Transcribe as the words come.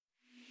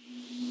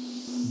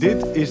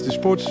Dit is de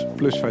Sports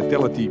Plus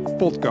Vitality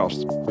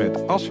podcast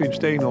met Aswin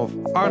Steenhoff,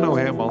 Arno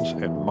Hermans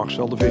en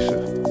Marcel de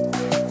Visser.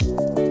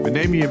 We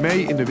nemen je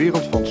mee in de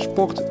wereld van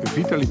sport,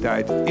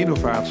 vitaliteit,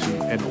 innovatie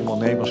en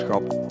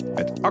ondernemerschap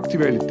met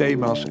actuele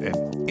thema's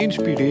en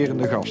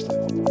inspirerende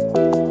gasten.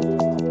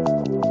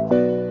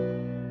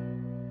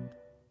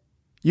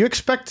 You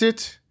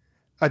expected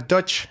a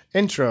Dutch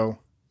intro.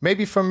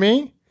 Maybe from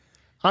me.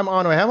 I'm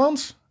Arno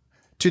Hermans,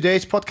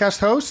 today's podcast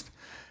host.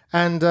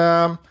 And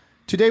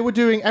today we're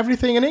doing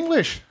everything in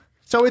English.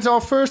 So it's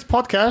our first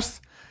podcast.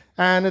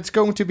 And it's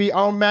going to be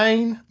our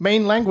main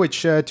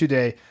language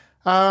today.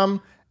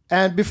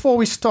 And before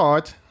we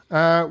start,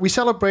 we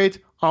celebrate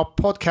our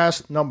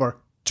podcast number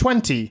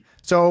 20.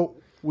 So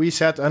we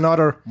set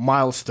another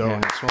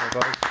milestone. Yeah, small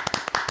boat.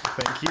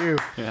 Thank you.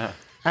 Yeah.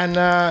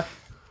 And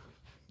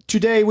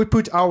today we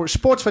put our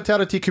Sports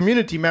Vitality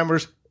community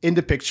members in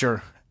the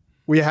picture.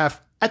 We have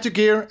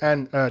Attogear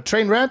and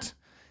Trainred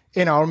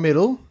in our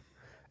middle.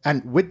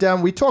 And with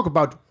them we talk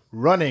about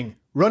running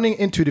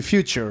into the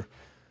future.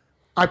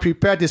 I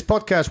prepared this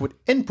podcast with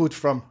input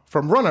from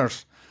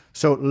runners.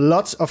 So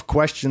lots of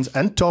questions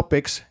and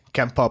topics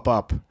can pop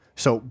up.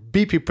 So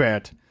be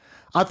prepared.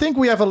 I think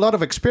we have a lot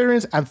of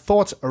experience and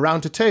thoughts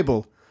around the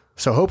table.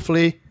 So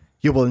hopefully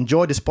you will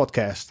enjoy this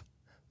podcast.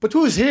 But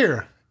who is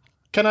here?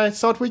 Can I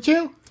start with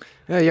you?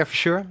 Yeah, for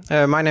sure.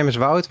 My name is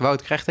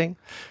Wout Krechting,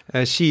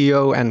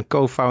 CEO and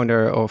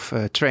co-founder of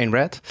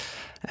Trainred.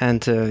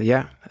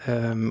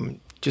 And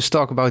just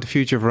talk about the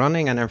future of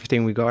running and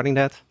everything regarding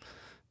that.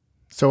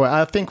 So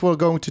I think we're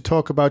going to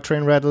talk about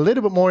Trainred a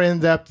little bit more in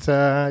depth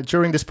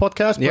during this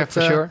podcast. Yeah,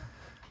 for sure.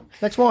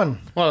 Next one.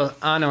 Well,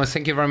 Arno,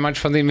 thank you very much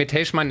for the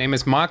invitation. My name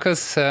is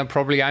Marcus.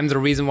 Probably I'm the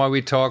reason why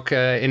we talk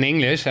in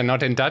English and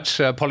not in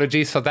Dutch.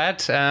 Apologies for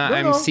that.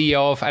 I'm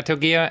CEO of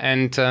Attogear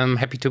and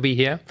happy to be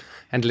here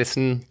and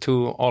listen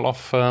to all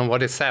of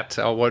what is said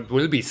or what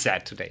will be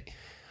said today.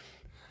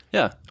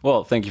 Yeah,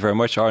 well, thank you very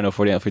much, Arno,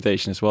 for the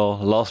invitation as well.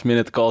 Last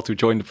minute call to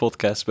join the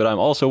podcast, but I'm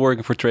also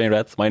working for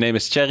Trainred. My name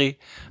is Thierry.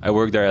 I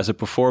work there as a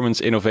performance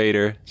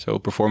innovator. So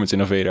performance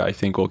innovator, I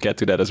think we'll get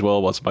to that as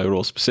well. What's my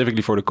role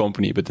specifically for the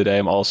company? But today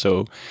I'm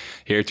also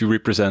here to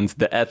represent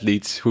the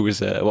athletes who is,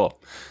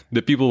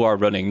 the people who are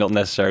running, not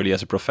necessarily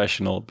as a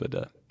professional,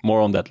 but more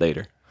on that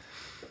later.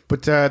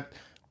 But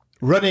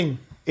running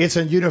is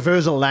a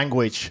universal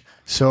language.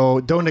 So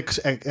don't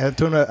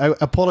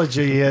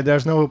apology.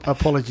 There's no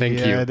apology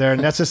there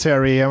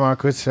necessary,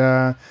 Marcus.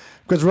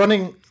 Because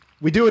running,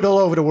 we do it all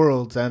over the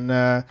world.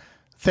 And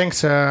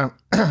thanks for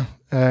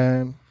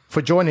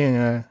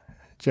joining,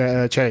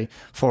 Che,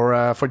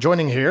 for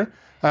joining here.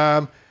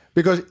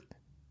 Because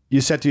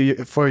you said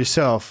for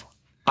yourself,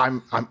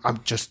 I'm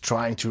just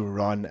trying to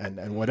run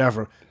and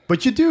whatever.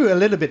 But you do a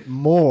little bit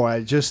more.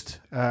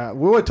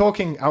 We were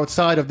talking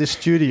outside of this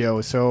studio,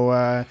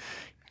 so.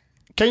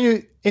 Can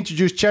you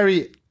introduce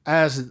Cherry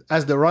as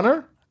the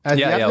runner?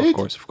 Yeah, of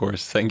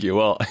course. Thank you.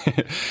 Well,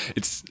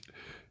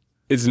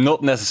 it's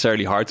not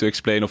necessarily hard to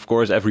explain. Of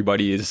course,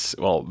 everybody is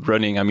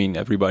running. I mean,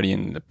 everybody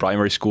in the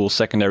primary school,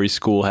 secondary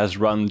school has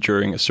run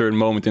during a certain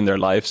moment in their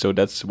life. So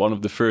that's one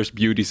of the first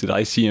beauties that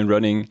I see in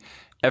running.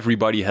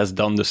 Everybody has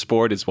done the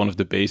sport. It's one of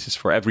the bases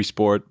for every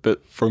sport.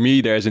 But for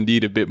me, there's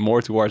indeed a bit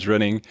more towards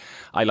running.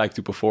 I like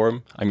to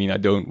perform. I mean, I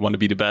don't want to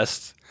be the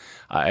best.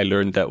 I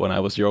learned that when I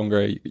was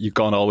younger, you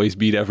can't always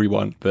beat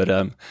everyone. But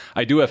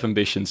I do have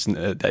ambitions.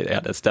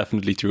 That's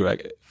definitely true.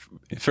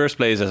 In first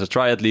place as a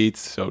triathlete,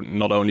 so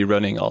not only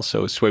running,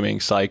 also swimming,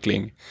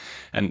 cycling.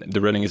 And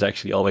the running is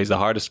actually always the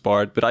hardest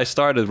part. But I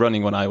started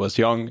running when I was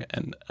young.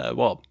 And I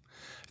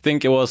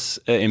think it was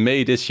in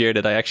May this year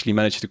that I actually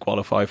managed to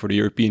qualify for the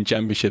European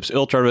Championships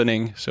ultra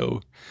running.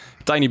 So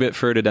a tiny bit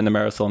further than the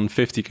marathon,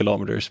 50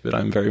 kilometers. But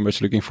I'm very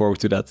much looking forward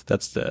to that.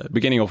 That's the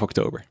beginning of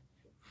October.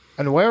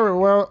 And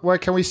where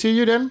can we see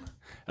you then?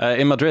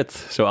 In Madrid.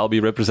 So I'll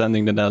be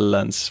representing the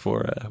Netherlands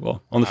for,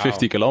 on the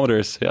 50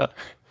 kilometers. Yeah.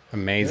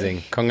 Amazing.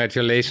 Yeah.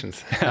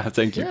 Congratulations.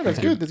 Thank you. Yeah, that's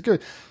good. That's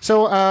good.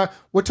 So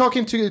we're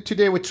talking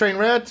today with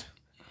Trainred.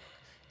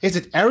 Is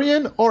it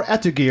Arian or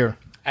Attogear?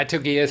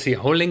 Attogear is the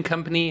holding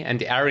company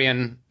and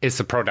Arian is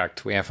the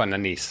product we have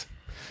underneath.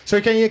 So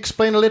can you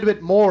explain a little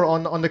bit more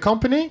on the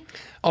company?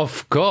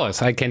 Of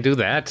course, I can do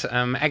that.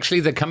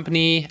 Actually, the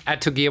company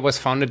Attogear was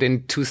founded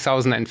in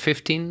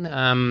 2015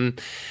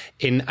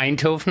 in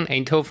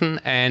Eindhoven,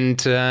 and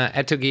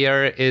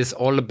Attogear is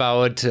all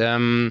about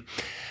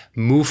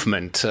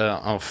movement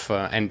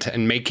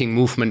and making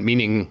movement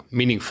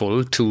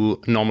meaningful to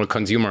normal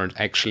consumer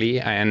actually,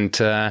 and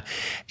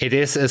it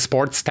is a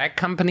sports tech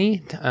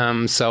company.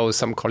 So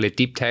some call it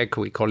deep tech,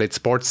 we call it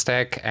sports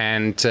tech,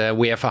 and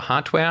we have a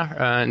hardware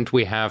and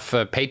we have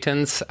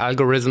patents,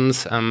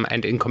 algorithms,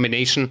 and in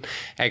combination,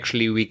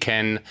 actually we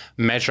can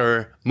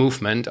measure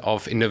movement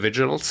of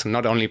individuals,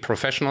 not only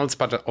professionals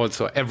but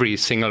also every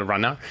single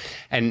runner,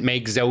 and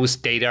make those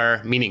data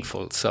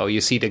meaningful. So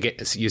you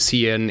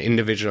see an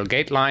individual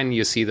gait line. baseline,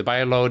 you see the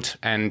bioload,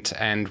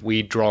 and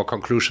we draw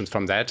conclusions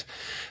from that,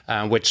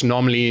 which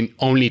normally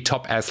only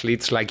top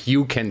athletes like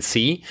you can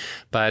see.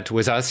 But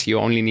with us, you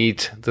only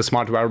need the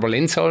smart wearable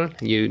insole.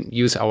 You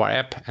use our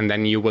app, and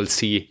then you will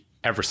see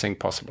everything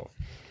possible.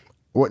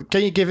 What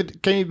can you give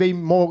it? Can you be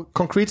more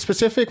concrete,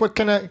 specific? What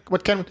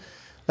can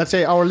let's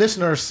say our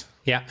listeners?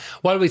 Yeah,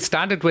 well, we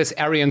started with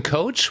Arion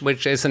Coach,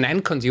 which is an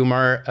end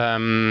consumer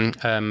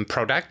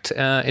product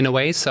in a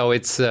way. So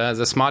it's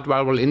the smart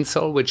wearable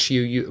insole, which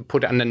you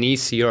put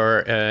underneath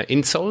your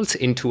insoles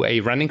into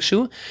a running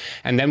shoe.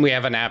 And then we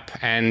have an app,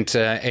 and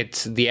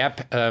the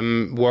app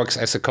works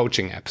as a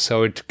coaching app.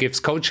 So it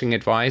gives coaching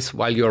advice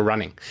while you're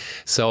running.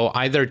 So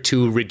either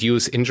to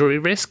reduce injury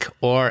risk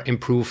or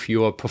improve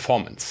your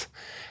performance.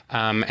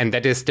 And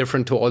that is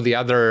different to all the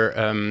other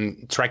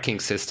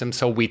tracking systems.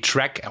 So we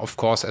track, of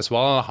course, as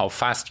well, how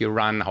fast you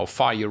run, how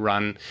far you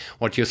run,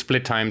 what your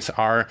split times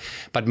are.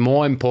 But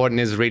more important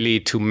is really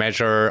to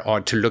measure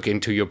or to look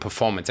into your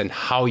performance and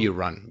how you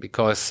run,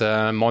 because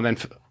more than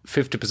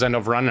 50%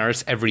 of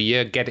runners every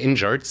year get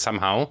injured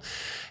somehow.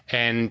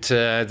 And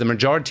the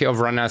majority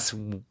of runners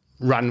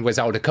run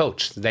without a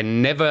coach. They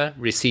never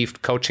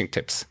received coaching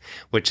tips,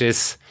 which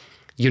is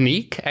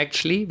unique,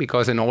 actually,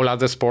 because in all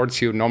other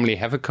sports you normally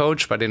have a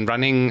coach, but in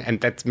running,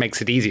 and that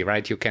makes it easy,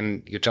 right? You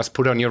just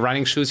put on your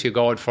running shoes, you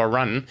go out for a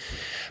run,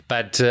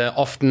 but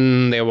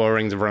often they're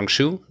wearing the wrong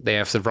shoe, they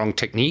have the wrong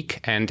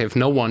technique, and if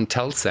no one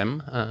tells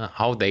them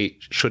how they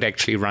should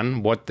actually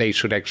run, what they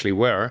should actually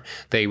wear,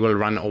 they will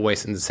run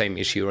always in the same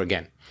issue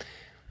again.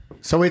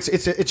 So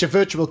it's a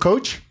virtual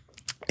coach.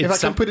 If I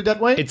can put it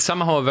that way? It's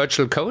somehow a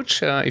virtual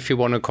coach, if you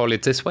want to call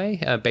it this way,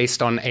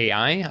 based on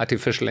AI,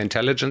 artificial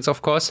intelligence,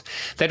 of course.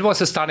 That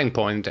was a starting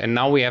point. And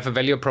now we have a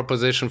value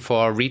proposition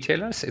for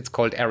retailers. It's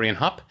called Arion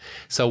Hub.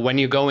 So when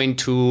you go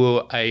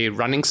into a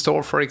running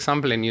store, for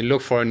example, and you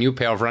look for a new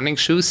pair of running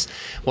shoes,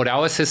 what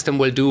our system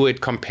will do,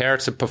 it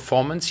compares the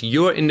performance,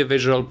 your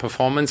individual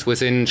performance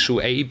within shoe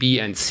A, B,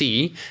 and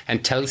C,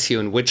 and tells you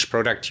in which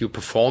product you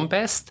perform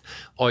best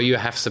or you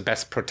have the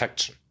best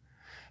protection.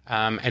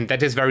 And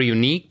that is very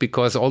unique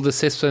because all the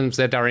systems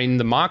that are in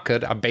the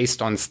market are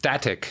based on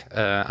static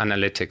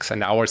analytics,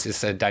 and ours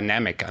is a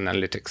dynamic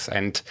analytics.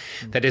 And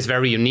that is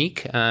very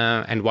unique.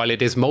 And while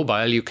it is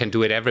mobile, you can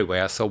do it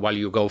everywhere. So while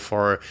you go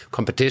for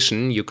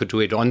competition, you could do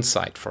it on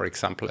site, for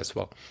example, as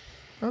well.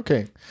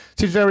 Okay,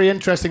 seems very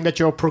interesting that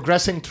you're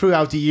progressing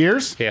throughout the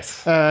years.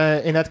 Yes,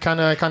 in that kind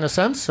of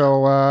sense.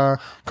 So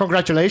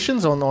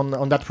congratulations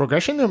on that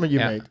progression you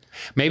made.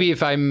 Maybe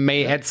if I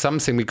may add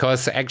something,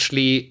 because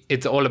actually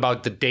it's all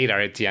about the data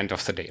at the end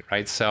of the day,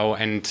 right? So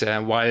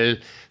while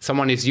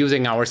someone is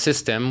using our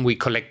system, we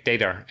collect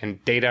data,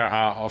 and data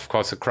are of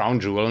course a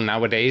crown jewel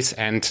nowadays.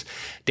 And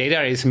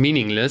data is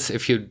meaningless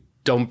if you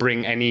don't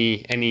bring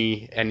any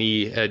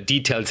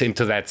details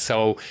into that.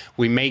 So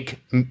we make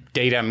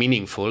data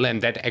meaningful,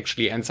 and that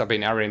actually ends up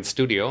in Arion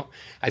Studio.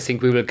 I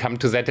think we will come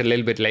to that a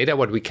little bit later,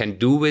 what we can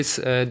do with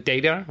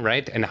data,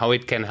 right? And how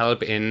it can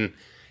help in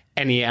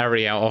any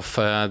area of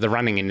the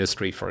running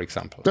industry, for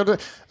example.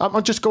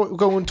 I'm just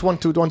going to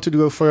want to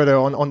go further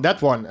on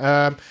that one.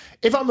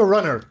 If I'm a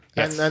runner,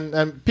 yes,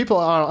 and people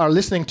are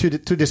listening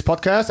to this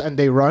podcast and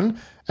they run,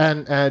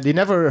 and they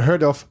never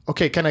heard of,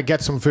 okay, can I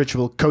get some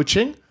virtual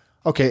coaching?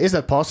 Okay, is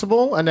that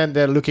possible? And then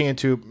they're looking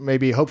into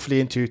hopefully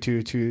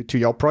into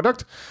your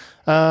product.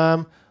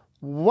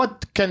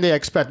 What can they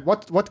expect?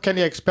 What can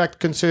they expect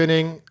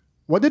concerning?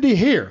 What did they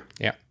hear?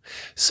 Yeah.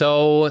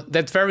 So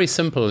that's very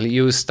simple.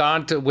 You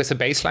start with a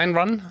baseline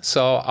run.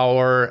 So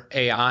our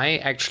AI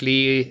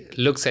actually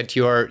looks at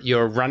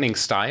your running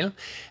style,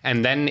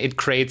 and then it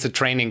creates a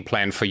training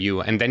plan for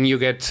you. And then you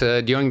get,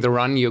 during the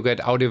run, you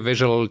get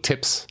audiovisual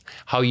tips,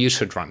 how you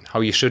should run, how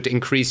you should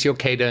increase your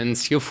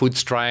cadence, your foot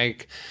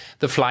strike,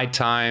 the flight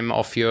time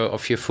of your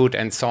foot,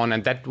 and so on.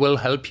 And that will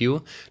help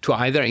you to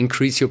either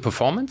increase your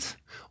performance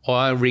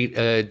or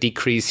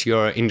decrease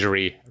your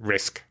injury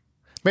risk.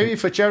 Maybe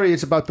for Jerry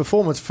it's about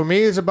performance. For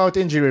me it's about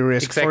injury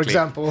risk, exactly, for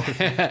example.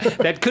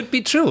 That could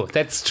be true.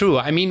 That's true.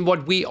 I mean,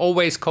 what we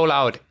always call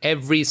out,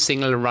 every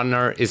single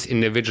runner is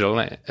individual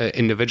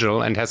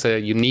and has a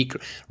unique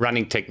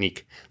running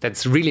technique.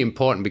 That's really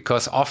important,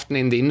 because often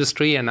in the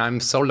industry, and I'm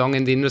so long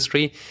in the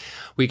industry,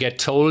 we get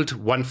told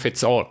one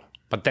fits all,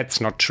 but that's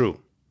not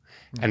true.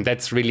 And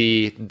that's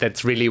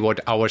really what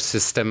our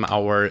system,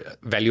 our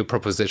value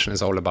proposition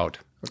is all about.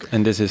 Okay.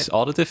 And this is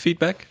auditive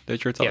feedback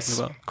that you're talking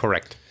about? Yes,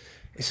 correct.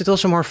 Is it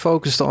also more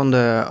focused on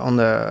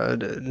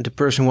the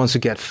person who wants to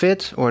get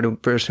fit, or the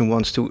person who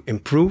wants to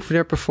improve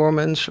their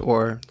performance,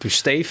 or to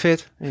stay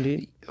fit?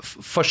 Indeed,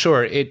 for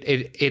sure,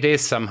 it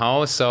is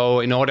somehow. So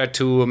in order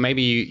to,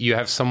 maybe you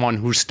have someone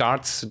who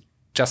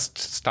just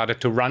started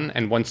to run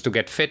and wants to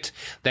get fit,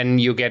 then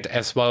you get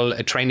as well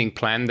a training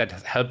plan that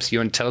helps you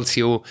and tells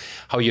you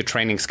how your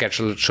training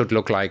schedule should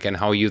look like and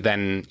how you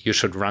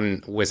should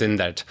run within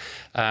that.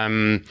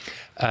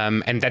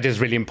 And that is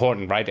really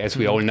important, right? As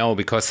we all know,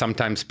 because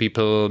sometimes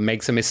people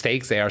make the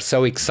mistakes. They are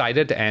so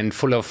excited and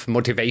full of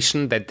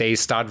motivation that they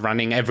start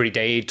running every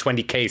day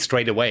 20K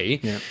straight away.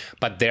 Yeah.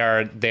 But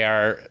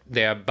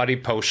their body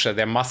posture,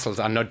 their muscles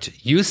are not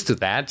used to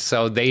that.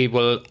 So they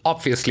will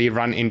obviously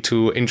run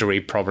into injury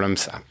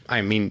problems.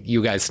 I mean,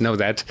 you guys know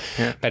that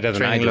better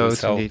than Training I do. loads,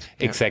 So indeed.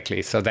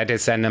 exactly. So that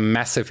is then a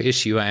massive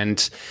issue.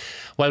 And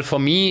well, for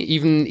me,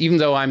 even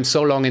though I'm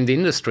so long in the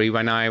industry,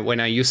 when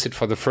I used it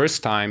for the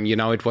first time,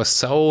 it was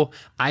so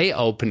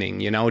eye-opening,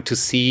 to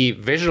see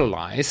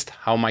visualized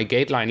how my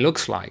gait line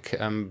looks like.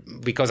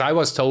 Because I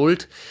was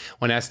told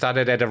when I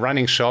started at a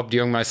running shop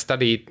during my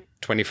study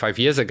 25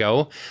 years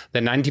ago,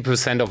 that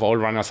 90% of all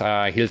runners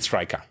are heel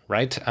striker,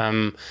 right?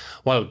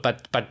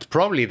 But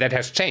probably that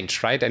has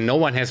changed, right? And no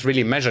one has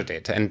really measured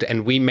it,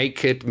 and we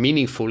make it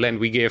meaningful, and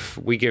we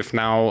give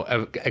now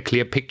a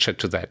clear picture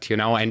to that,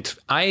 And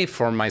I,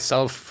 for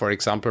myself, for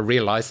example,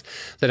 realized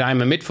that I'm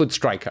a midfoot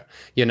striker,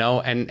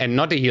 and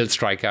not a heel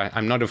striker.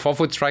 I'm not a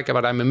forefoot striker,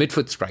 but I'm a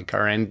midfoot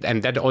striker, and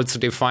that also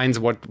defines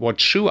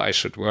what shoe I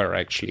should wear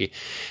actually,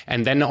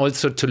 and then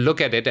also to look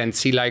at it and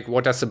see like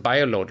what does the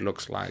bioload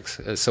looks like.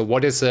 So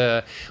where's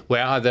the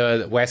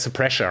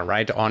pressure,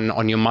 right,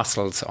 on your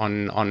muscles,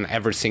 on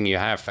everything you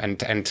have,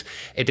 and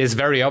it is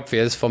very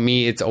obvious for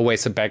me. It's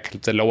always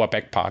the lower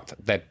back part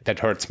that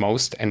hurts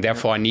most, and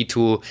therefore I need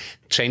to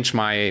change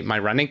my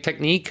running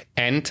technique,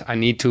 and I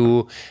need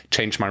to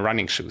change my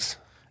running shoes.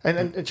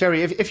 And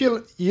Thierry, if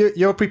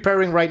you're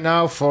preparing right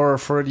now for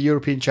the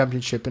European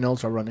Championship in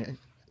ultra running.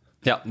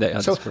 Yeah,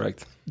 that's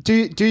correct. Do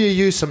you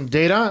use some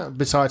data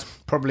besides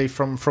probably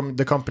from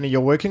the company you're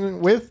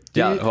working with?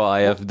 I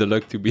have the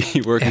luck to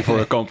be working for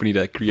a company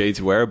that creates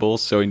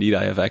wearables. So indeed,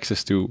 I have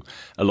access to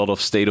a lot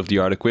of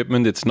state-of-the-art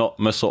equipment. It's not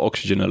muscle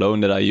oxygen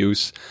alone that I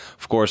use.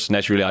 Of course,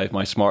 naturally, I have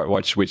my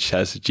smartwatch, which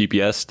has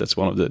GPS. That's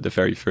one of the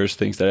very first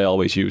things that I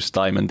always use,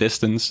 time and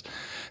distance.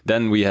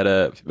 Then we had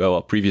a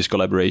previous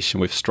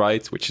collaboration with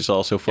Stride, which is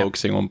also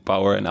focusing on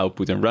power and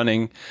output and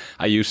running.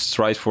 I used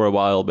Stride for a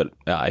while, but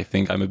I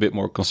think I'm a bit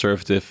more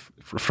conservative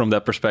from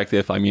that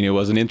perspective. I mean, it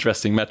was an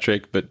interesting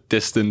metric, but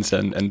distance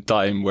and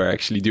time were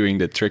actually doing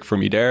the trick for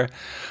me there.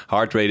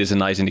 Heart rate is a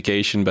nice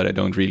indication, but I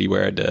don't really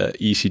wear the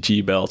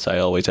ECG belts. I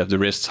always have the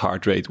wrist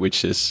heart rate,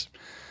 which is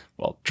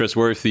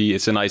trustworthy.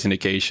 It's a nice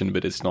indication,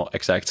 but it's not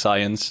exact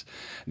science.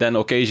 Then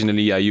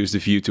occasionally I use the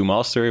View 2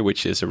 Master,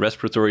 which is a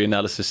respiratory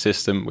analysis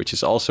system, which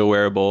is also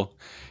wearable.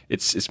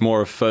 It's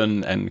more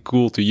fun and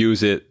cool to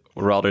use it,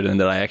 rather than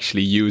that I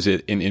actually use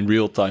it in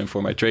real time for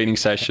my training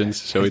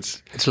sessions. So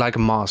it's like a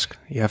mask.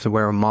 You have to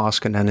wear a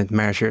mask, and then it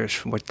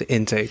measures what the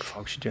intake of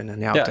oxygen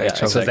and the outtake.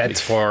 Yeah, so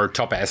that's for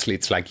top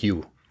athletes like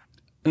you.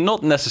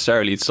 Not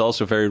necessarily. It's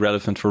also very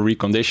relevant for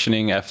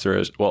reconditioning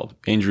after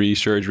injury,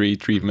 surgery,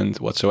 treatment,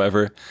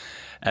 whatsoever.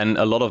 And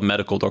a lot of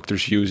medical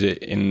doctors use it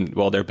in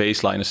their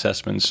baseline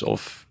assessments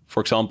of,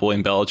 for example,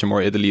 in Belgium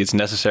or Italy, it's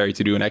necessary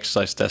to do an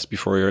exercise test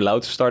before you're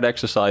allowed to start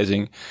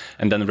exercising.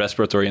 And then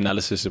respiratory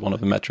analysis is one of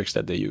the metrics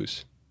that they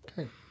use.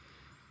 Okay.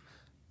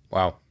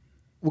 Wow.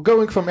 We're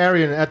going from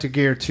Arion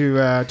Attugear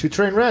to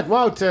Train Red.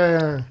 Wout,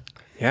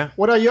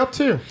 what are you up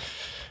to?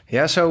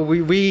 Yeah, so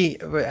we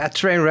at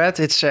Train Red,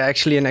 it's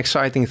actually an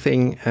exciting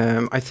thing.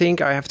 I think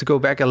I have to go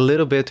back a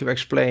little bit to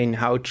explain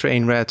how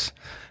Train Red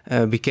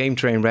became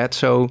Train Red.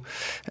 So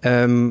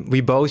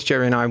we both,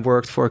 Jerry and I,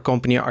 worked for a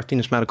company,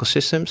 Artinus Medical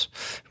Systems.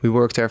 We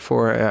worked there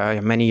for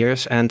many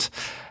years, and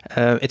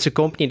it's a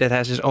company that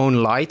has its own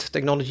light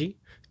technology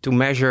to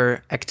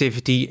measure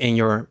activity in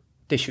your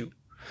tissue.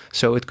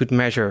 So it could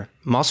measure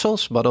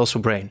muscles, but also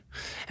brain.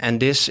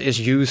 And this is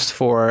used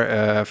for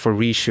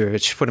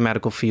research, for the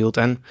medical field.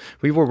 And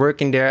we were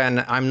working there,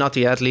 and I'm not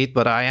the athlete,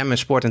 but I am a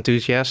sport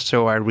enthusiast.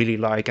 So I really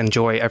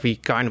enjoy every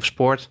kind of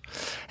sport.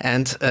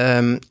 And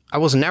I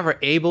was never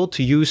able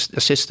to use a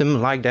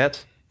system like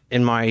that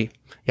in my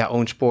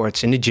own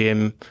sports, in the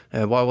gym,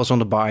 while I was on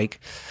the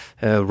bike,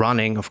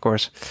 running, of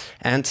course.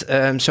 And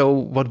so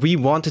what we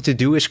wanted to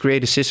do is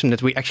create a system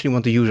that we actually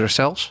want to use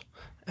ourselves.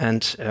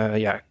 And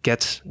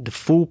get the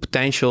full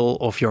potential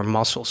of your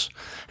muscles.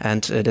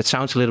 And that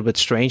sounds a little bit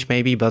strange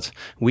maybe, but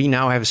we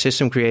now have a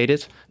system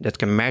created that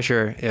can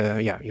measure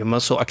your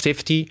muscle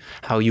activity,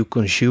 how you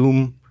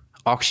consume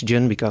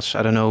oxygen, because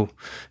I don't know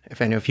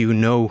if any of you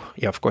know,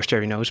 of course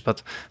Jerry knows,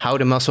 but how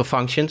the muscle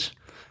functions.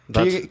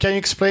 But Can you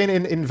explain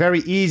in very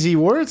easy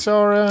words?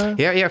 Or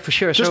Yeah, for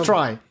sure. Just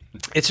try.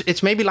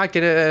 It's maybe like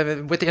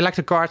with the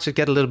electric cards, it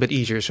gets a little bit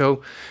easier.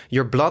 So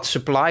your blood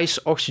supplies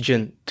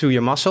oxygen to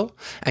your muscle,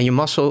 and your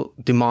muscle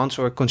demands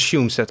or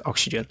consumes that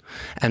oxygen.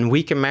 And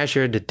we can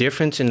measure the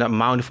difference in the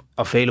amount of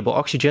available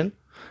oxygen,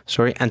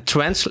 and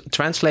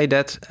translate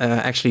that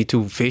actually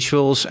to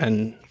visuals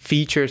and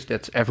features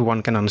that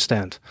everyone can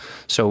understand.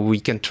 So we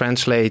can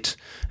translate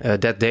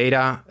that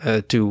data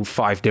to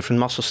 5 different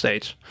muscle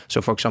states.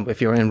 So for example,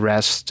 if you're in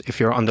rest, if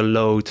you're under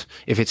load,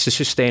 if it's a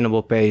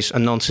sustainable pace, a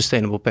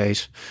non-sustainable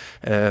pace.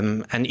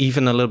 And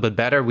even a little bit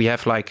better, we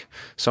have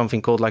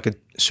something called a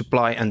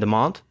supply and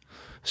demand.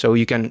 So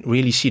you can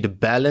really see the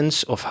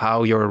balance of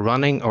how you're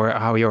running or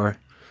how you're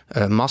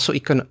muscle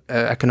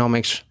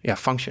economics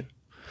function.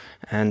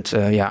 And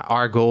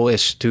our goal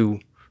is to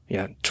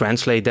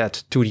translate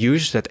that to the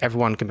users, that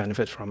everyone can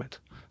benefit from it.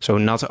 So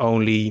not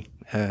only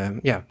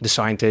the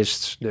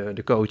scientists,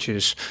 the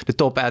coaches, the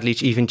top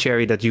athletes, even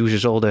Cherry that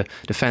uses all the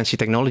fancy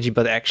technology,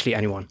 but actually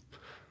anyone.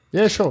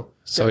 Yeah, sure.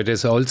 So it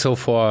is also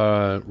for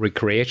a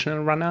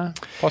recreational runner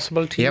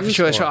possible to use? Yeah, for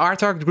sure. Or? So our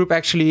target group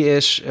actually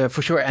is,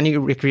 for sure, any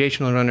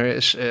recreational runner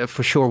is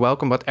for sure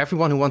welcome, but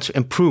everyone who wants to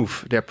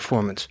improve their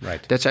performance.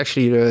 Right. That's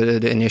actually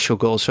the initial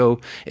goal. So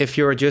if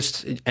you're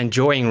just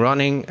enjoying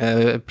running,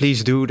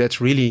 please do. That's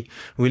really,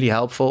 really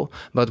helpful.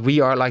 But we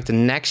are like the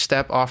next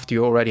step after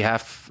you already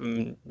have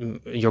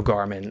your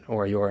Garmin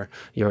or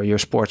your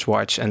sports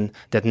watch. And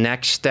that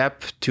next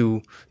step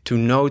to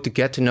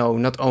get to know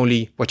not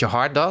only what your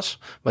heart does,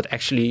 but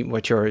actually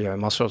what your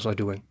muscles are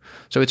doing.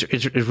 So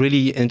it's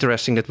really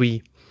interesting that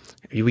we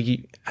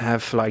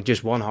have like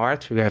just one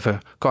heart. We have a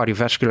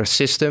cardiovascular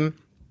system,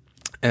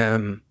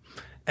 and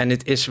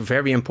it is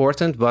very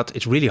important, but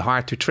it's really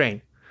hard to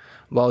train.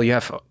 Well, you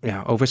have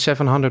over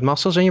 700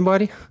 muscles in your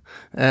body,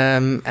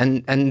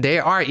 and they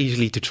are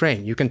easily to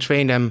train. You can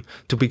train them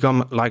to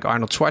become like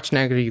Arnold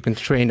Schwarzenegger. You can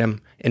train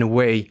them in a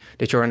way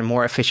that you're a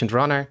more efficient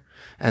runner.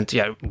 And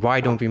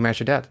why don't we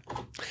measure that?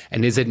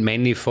 And is it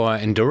mainly for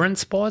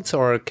endurance sports,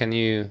 or can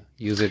you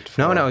use it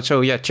for... No.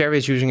 So Cherry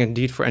is using it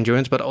indeed for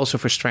endurance, but also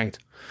for strength.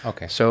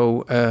 Okay.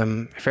 So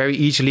very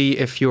easily,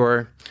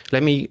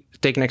 let me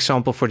take an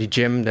example for the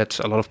gym that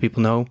a lot of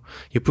people know.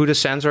 You put a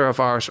sensor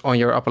of ours on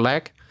your upper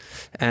leg,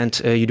 and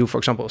you do, for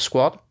example, a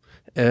squat.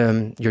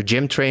 Your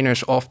gym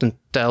trainers often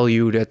tell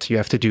you that you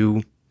have to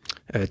do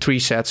 3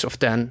 sets of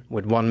 10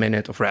 with 1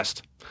 minute of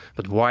rest.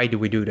 But why do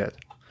we do that?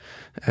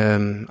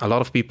 A lot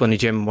of people in the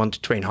gym want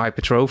to train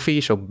hypertrophy,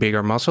 so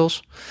bigger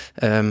muscles,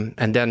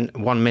 and then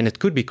 1 minute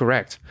could be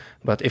correct.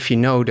 But if you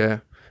know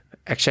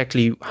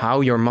exactly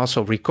how your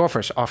muscle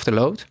recovers after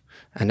load,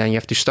 and then you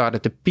have to start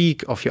at the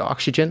peak of your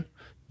oxygen,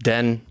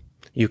 then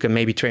you can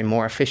maybe train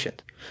more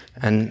efficient.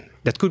 And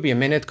that could be a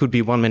minute, could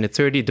be 1 minute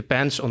 30, it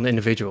depends on the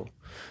individual.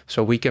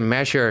 So we can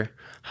measure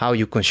how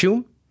you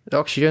consume the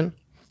oxygen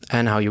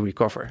and how you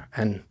recover.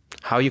 And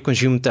how you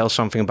consume tells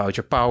something about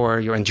your power,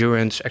 your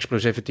endurance,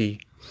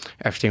 explosivity,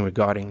 everything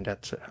regarding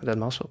that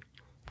muscle.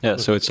 Yeah,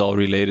 so it's all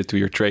related to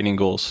your training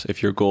goals.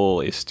 If your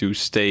goal is to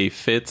stay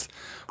fit,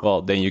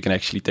 well, then you can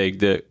actually take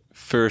the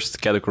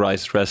first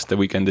categorized rest that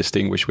we can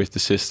distinguish with the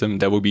system.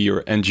 That will be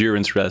your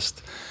endurance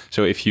rest.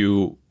 So if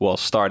you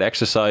start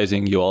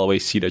exercising, you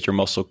always see that your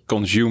muscle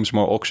consumes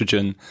more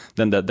oxygen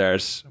than that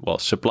there's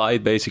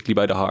supplied basically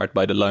by the heart,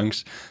 by the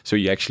lungs. So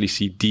you actually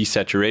see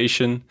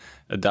desaturation,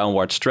 a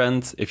downward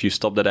trend. If you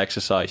stop that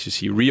exercise, you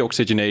see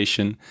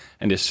reoxygenation.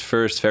 And this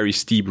first very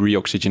steep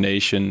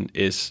reoxygenation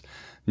is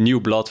new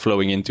blood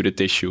flowing into the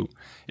tissue.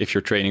 If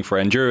you're training for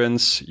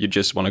endurance, you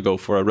just want to go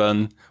for a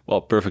run,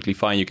 well, perfectly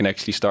fine. You can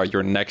actually start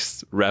your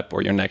next rep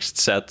or your next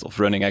set of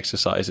running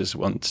exercises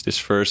once this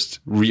first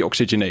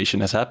reoxygenation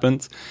has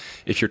happened.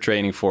 If you're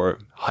training for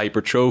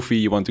hypertrophy,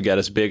 you want to get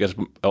as big as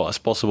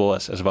possible,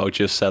 as Wout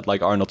just said,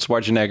 like Arnold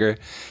Schwarzenegger.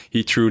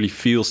 He truly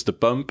feels the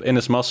pump in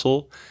his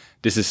muscle.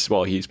 This is,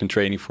 he's been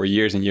training for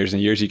years and years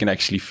and years. You can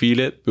actually feel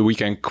it, but we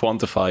can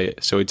quantify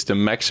it. So it's the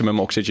maximum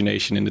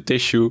oxygenation in the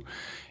tissue.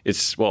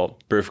 It's,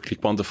 perfectly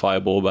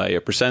quantifiable by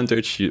a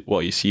percentage.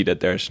 You see that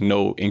there's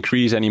no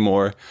increase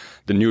anymore.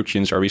 The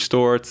nutrients are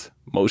restored.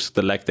 Most of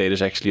the lactate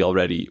is actually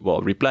already,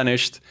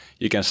 replenished.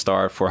 You can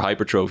start for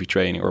hypertrophy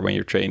training, or when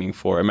you're training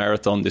for a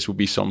marathon, this would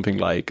be something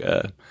like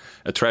a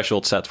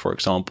threshold set, for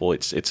example.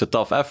 It's a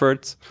tough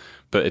effort,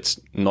 but it's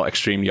not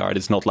extremely hard.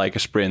 It's not like a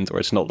sprint, or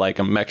it's not like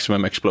a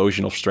maximum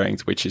explosion of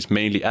strength, which is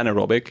mainly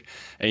anaerobic.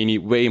 And you need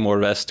way more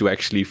rest to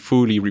actually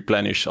fully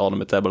replenish all the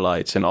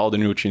metabolites and all the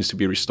nutrients to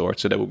be restored.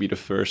 So that will be the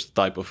first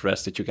type of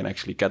rest that you can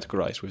actually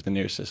categorize with the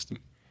NIR system.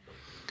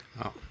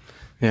 Oh.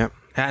 Yeah.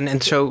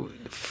 And so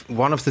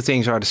one of the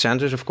things are the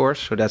sensors, of course.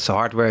 So that's the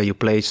hardware, you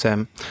place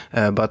them.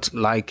 But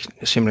like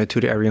similar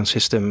to the Arion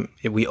system,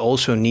 we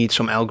also need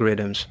some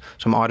algorithms,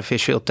 some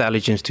artificial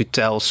intelligence to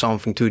tell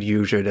something to the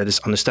user that is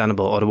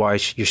understandable.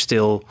 Otherwise, you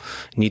still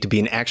need to be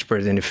an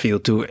expert in the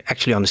field to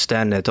actually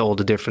understand that all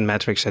the different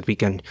metrics that we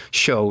can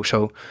show.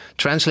 So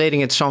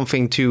translating it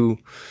something to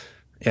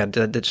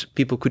that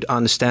people could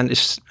understand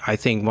is, I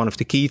think, one of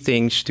the key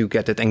things to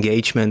get that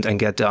engagement and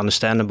get the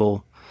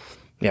understandable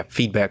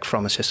feedback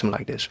from a system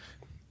like this.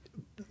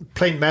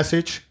 Plain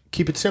message,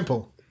 keep it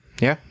simple.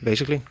 Yeah,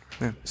 basically.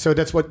 Yeah. So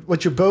that's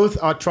what you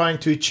both are trying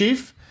to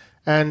achieve.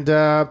 And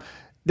there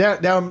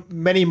are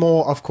many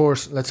more, of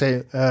course, let's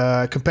say,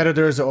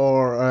 competitors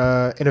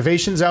or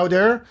innovations out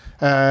there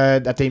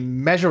that they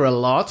measure a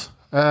lot.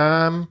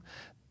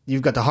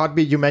 You've got the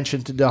heartbeat. You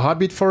mentioned the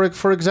heartbeat,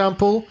 for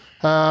example.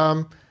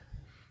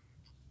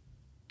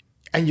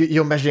 And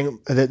you're measuring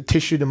the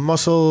tissue, the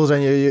muscles,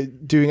 and you're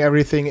doing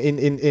everything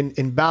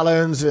in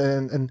balance.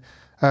 And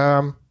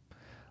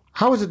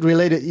how is it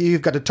related?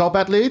 You've got the top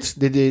athletes.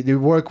 They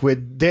work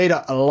with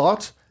data a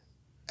lot.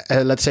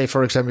 Let's say,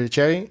 for example,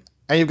 Cherry.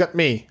 And you've got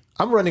me.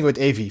 I'm running with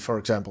AV, for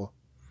example.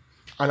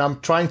 and I'm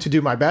trying to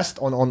do my best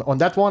on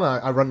that one.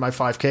 I run my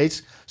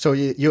 5Ks, so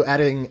you're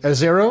adding a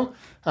 0.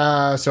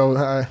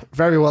 So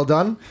very well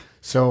done.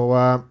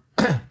 So,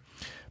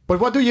 but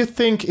what do you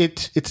think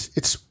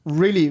it's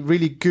really,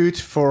 really good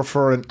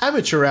for an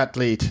amateur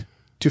athlete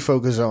to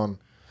focus on?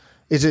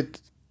 Is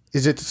it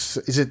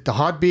the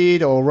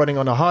heartbeat or running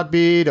on a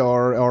heartbeat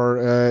or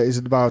is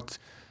it about,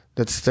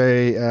 let's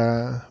say,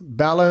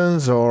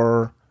 balance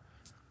or?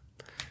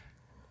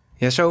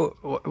 Yeah, so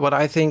what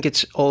I think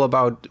it's all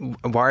about,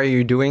 why are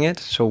you doing it?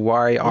 So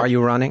why are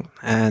you running?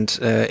 And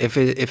if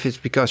it's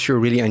because you're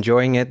really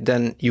enjoying it,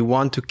 then you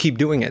want to keep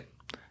doing it.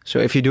 So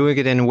if you're doing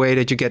it in a way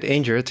that you get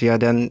injured,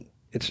 then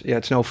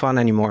it's no fun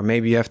anymore.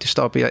 Maybe you have to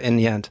stop in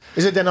the end.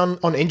 Is it then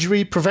on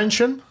injury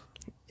prevention?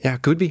 Yeah,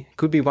 could be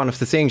one of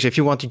the things. If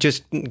you want to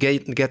just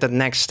get that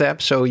next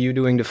step, so you're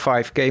doing the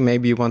 5K,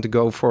 maybe you want to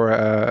go for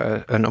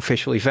an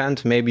official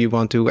event. Maybe you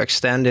want to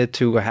extend it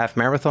to a half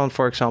marathon,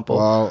 for example.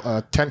 Well,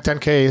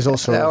 10K is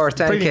also or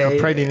 10K,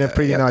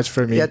 pretty nice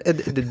for me. Yeah,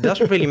 it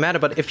doesn't really matter.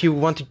 But if you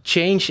want to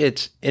change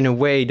it in a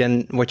way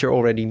than what you're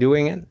already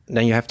doing it,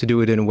 then you have to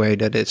do it in a way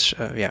that it's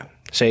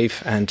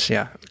safe and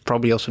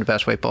probably also the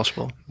best way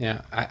possible.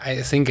 Yeah,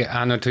 I think,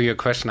 Arno, to your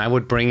question, I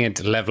would bring it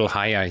a level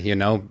higher,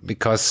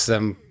 because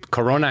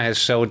Corona has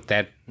showed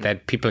that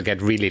people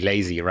get really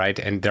lazy, right?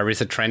 And there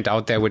is a trend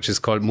out there which is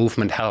called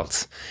movement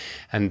health.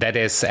 And that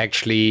is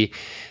actually,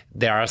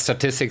 there are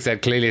statistics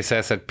that clearly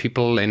says that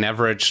people in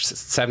average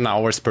 7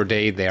 hours per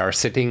day, they are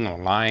sitting or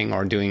lying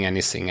or doing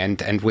anything.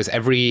 And with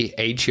every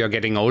age you're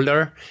getting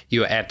older,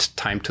 you add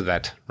time to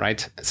that,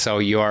 right? So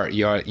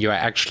you're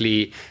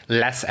actually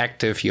less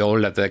active the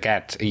older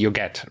you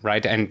get,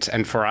 right?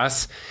 And for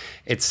us,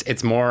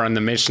 it's more on the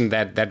mission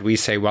that we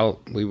say, well,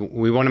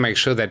 we want to make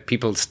sure that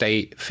people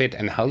stay fit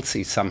and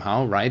healthy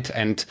somehow, right?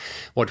 And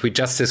what we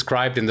just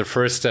described in the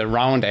first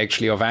round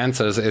actually of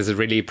answers is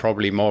really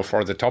probably more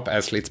for the top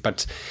athletes,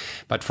 but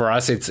for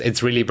us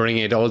it's really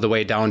bringing it all the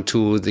way down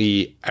to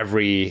the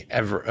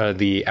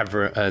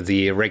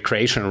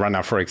recreational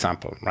runner, for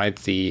example, right?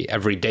 The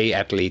everyday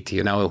athlete,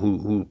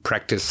 who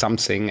practice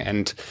something,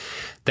 and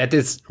that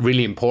is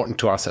really important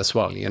to us as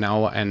well,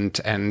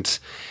 and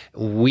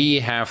we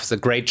have the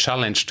great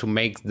challenge to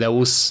make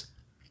those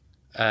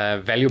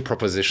value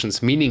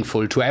propositions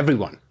meaningful to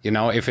everyone.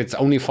 If it's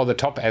only for the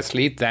top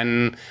athlete,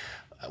 then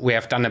we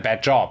have done a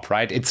bad job,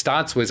 right? It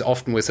starts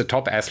often with the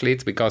top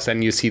athletes, because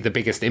then you see the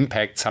biggest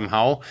impact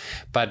somehow,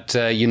 but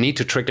you need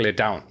to trickle it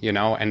down,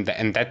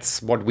 and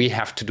that's what we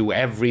have to do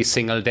every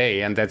single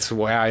day. And that's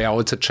why I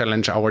also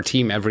challenge our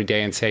team every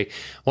day and say,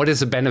 what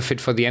is the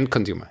benefit for the end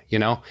consumer?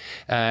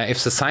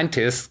 If the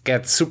scientist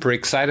gets super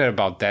excited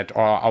about that,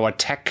 or our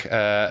tech,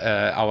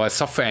 our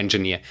software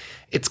engineer,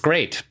 it's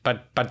great,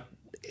 but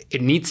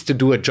it needs to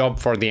do a job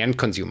for the end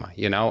consumer,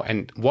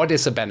 and what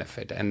is the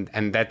benefit?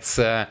 And that's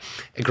a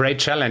great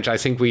challenge I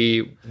think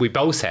we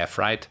both have,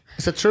 right?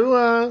 Is that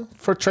true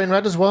for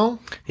TrainRed as well?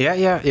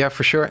 Yeah,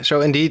 for sure.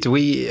 So indeed,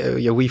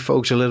 we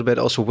focus a little bit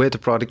also with the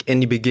product in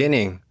the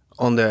beginning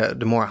on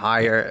the more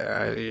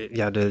higher,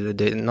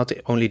 the not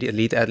only the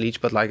elite athletes,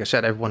 but like I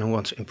said, everyone who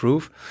wants to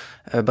improve.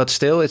 But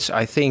still,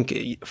 I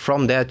think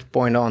from that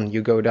point on,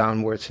 you go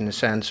downwards in the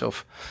sense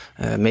of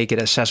make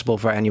it accessible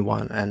for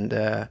anyone.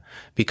 And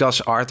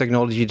because our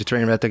technology, the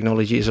TrainRed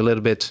technology, is a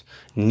little bit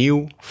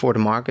new for the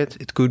market,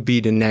 it could be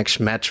the next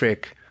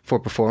metric for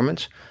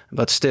performance.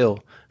 But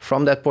still,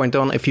 from that point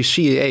on, if you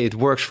see, hey, it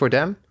works for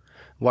them,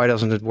 why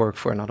doesn't it work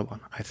for another one?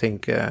 I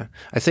think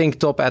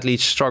top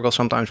athletes struggle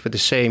sometimes with the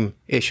same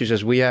issues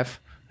as we have,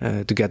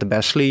 to get the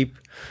best sleep,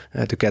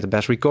 to get the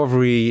best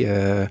recovery.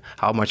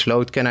 How much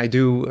load can I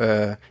do?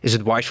 Is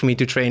it wise for me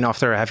to train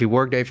after a heavy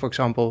workday, for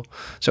example?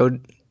 So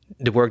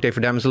the workday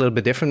for them is a little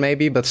bit different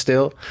maybe, but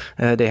still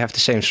they have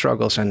the same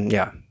struggles. And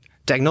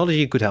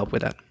technology could help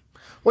with that.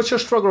 What's your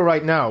struggle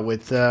right now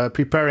with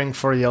preparing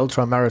for the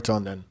ultra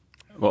marathon then?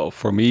 Well,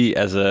 for me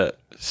as a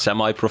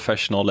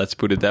semi-professional, let's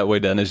put it that way,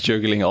 then, is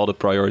juggling all the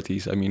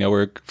priorities. I mean, I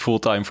work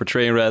full-time for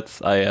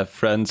TrainRed. I have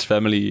friends,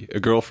 family, a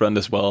girlfriend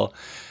as well.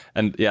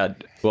 And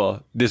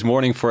this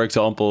morning, for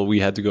example, we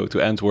had to go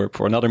to Antwerp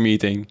for another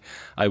meeting.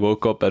 I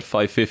woke up at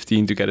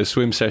 5:15 to get a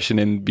swim session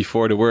in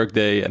before the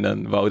workday, and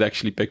then Wout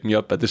actually picked me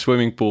up at the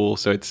swimming pool.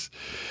 So it's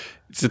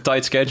a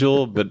tight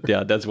schedule, but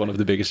that's one of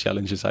the biggest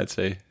challenges, I'd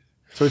say.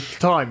 So it's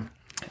time.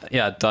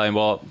 Yeah, time.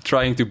 Well,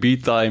 trying to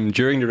beat time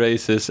during the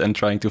races and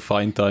trying to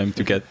find time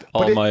to get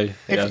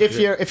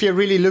If you're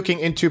really looking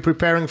into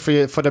preparing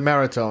for the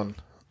marathon,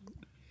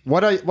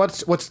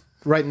 what's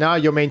right now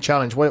your main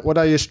challenge? What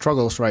are your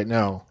struggles right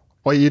now?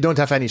 Or you don't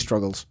have any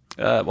struggles?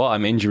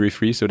 I'm injury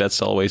free, so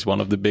that's always one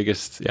of the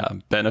biggest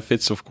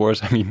benefits. Of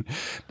course, I mean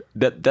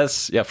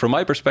that's from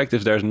my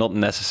perspective, there's not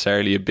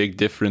necessarily a big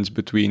difference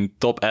between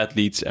top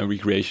athletes and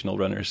recreational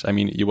runners. I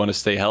mean, you want to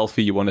stay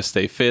healthy, you want to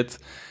stay fit.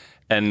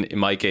 And in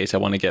my case, I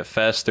want to get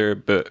faster,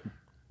 but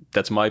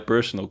that's my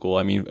personal goal.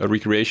 I mean, a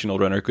recreational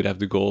runner could have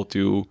the goal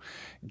to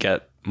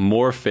get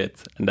more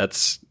fit. And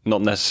that's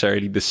not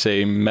necessarily the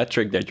same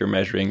metric that you're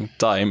measuring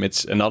time.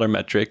 It's another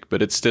metric,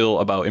 but it's still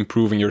about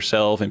improving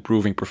yourself,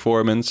 improving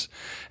performance,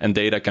 and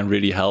data can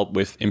really help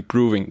with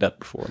improving that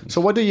performance.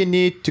 So what do you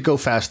need to go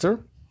faster?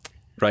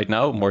 Right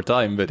now, more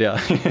time, but yeah,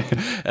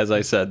 as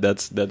I said,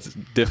 that's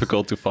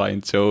difficult to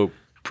find. So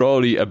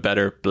probably a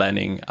better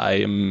planning.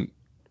 I am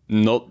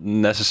not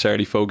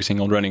necessarily focusing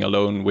on running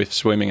alone, with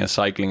swimming and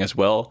cycling as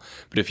well.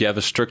 But if you have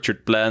a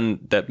structured plan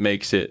that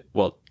makes it,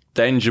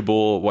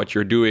 tangible, what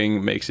you're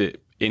doing, makes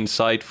it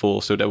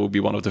insightful. So that would be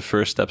one of the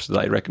first steps that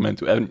I recommend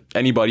to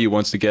anybody who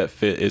wants to get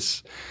fit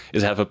is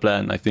have a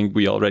plan. I think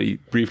we already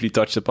briefly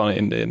touched upon it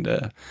in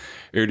the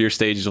earlier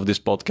stages of this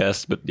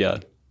podcast, but yeah,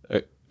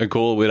 a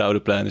goal without a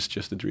plan is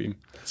just a dream.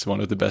 It's one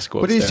of the best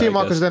quotes. What do you see,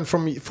 Marcus, then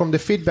from the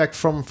feedback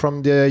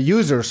from the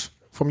users,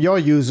 from your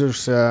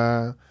users?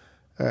 Do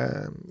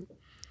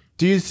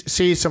you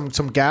see some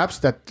gaps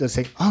that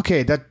say,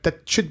 okay,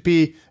 that should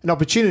be an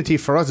opportunity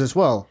for us as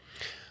well?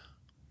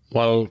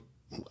 Well,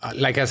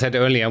 like I said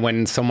earlier,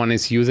 when someone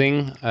is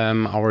using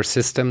our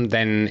system,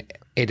 then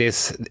it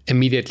is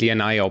immediately an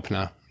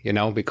eye-opener,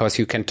 because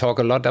you can talk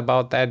a lot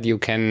about that. You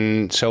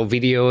can show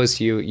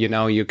videos,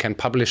 you can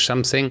publish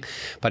something.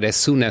 But as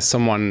soon as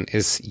someone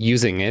is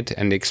using it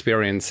and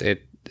experience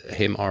it,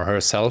 him or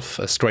herself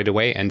straight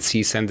away, and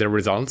sees then the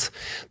results,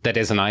 that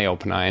is an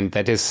eye-opener, and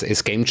that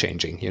is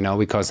game-changing,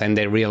 because then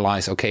they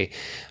realize, okay,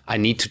 I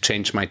need to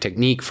change my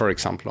technique, for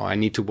example, or I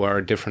need to wear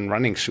a different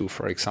running shoe,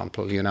 for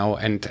example,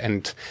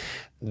 and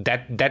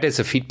that is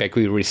a feedback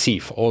we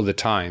receive all the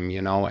time,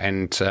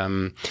 and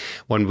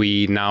when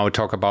we now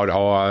talk about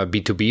our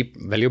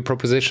B2B value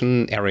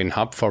proposition, Area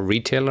Hub for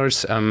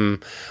retailers,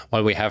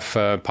 we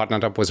have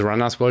partnered up with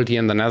Runners World here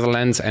in the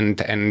Netherlands, and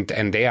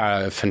they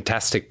are a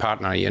fantastic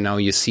partner.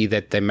 You see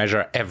that they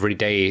measure every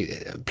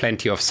day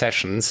plenty of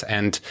sessions,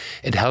 and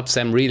it helps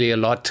them really a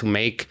lot to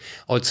make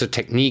also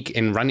technique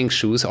in running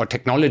shoes, or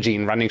technology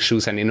in running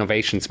shoes and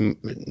innovations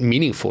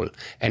meaningful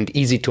and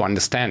easy to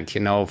understand.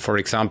 For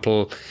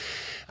example,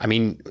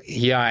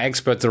 here are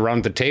experts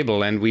around the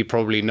table, and we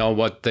probably know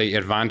what the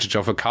advantage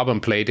of a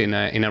carbon plate in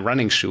a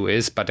running shoe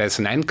is. But as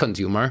an end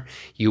consumer,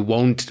 you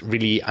won't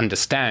really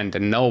understand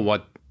and know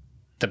what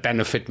the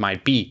benefit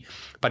might be.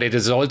 But it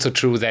is also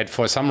true that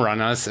for some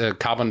runners,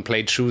 carbon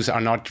plate shoes are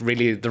not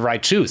really the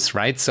right shoes,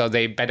 right? So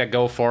they better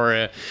go for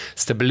a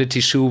stability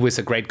shoe with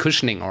a great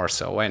cushioning or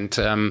so. And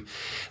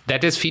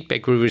that is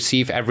feedback we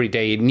receive every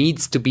day. It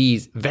needs to be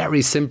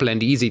very simple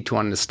and easy to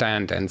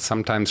understand. And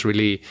sometimes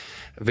really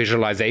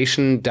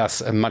visualization does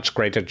a much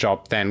greater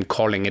job than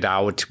calling it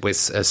out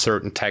with a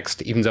certain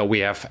text, even though we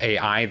have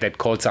AI that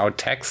calls out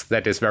text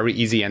that is very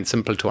easy and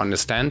simple to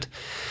understand.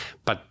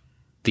 But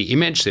the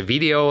image, the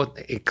video,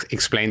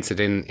 explains it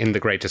in the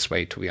greatest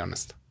way, to be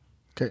honest.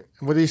 Okay.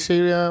 What do you say,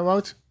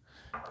 Wout?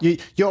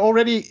 You're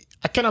already...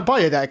 I cannot buy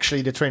it,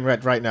 actually, the Train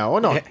Red right now,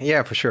 or not?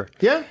 Yeah, for sure.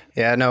 Yeah?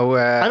 Yeah, no...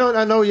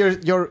 I know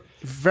you're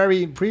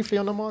very briefly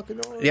on the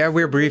market. Or? Yeah,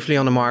 we're briefly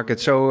on the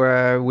market.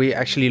 So we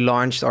actually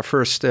launched our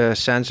first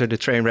sensor, the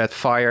Train Red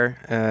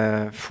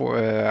Fire, for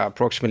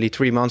approximately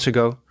 3 months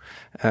ago.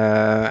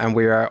 And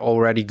we are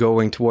already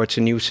going towards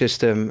a new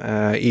system,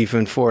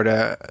 even for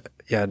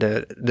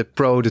the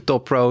Pro, the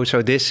top Pro.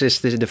 So this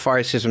is the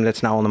Fire system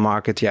that's now on the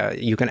market. Yeah,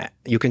 you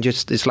can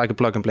just, it's like a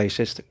plug and play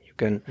system.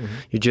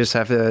 You just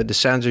have the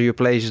sensor, you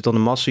place it on the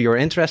muscle you're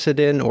interested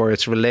in, or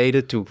it's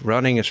related to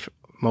running. Is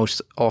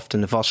most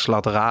often the vastus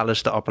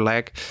lateralis, the upper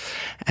leg,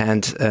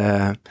 and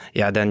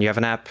then you have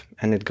an app,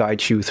 and it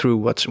guides you through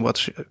what's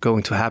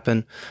going to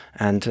happen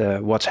and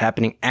what's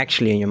happening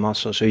actually in your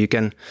muscle, so you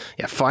can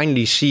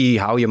finally see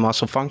how your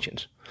muscle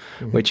functions.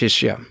 Mm-hmm. Which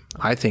is,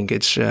 I think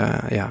it's,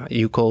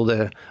 you call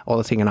the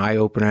other thing an eye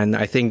opener, and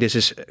I think this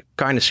is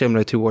kind of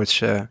similar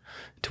towards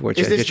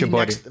is this your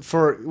body.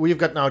 We've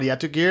got now the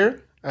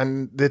Attogear,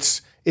 and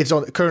it's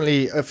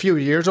currently a few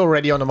years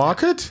already on the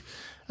market.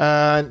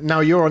 Now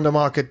you're on the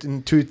market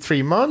in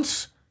 2-3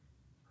 months.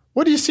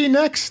 What do you see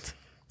next?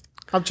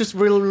 I'm just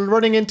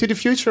running into the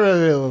future a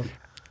little.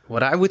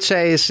 What I would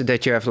say is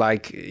that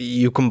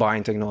you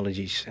combine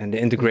technologies and the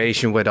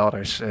integration with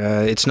others.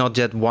 It's not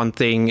that one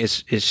thing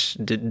is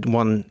the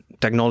one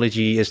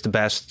technology is the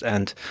best.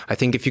 And I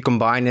think if you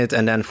combine it,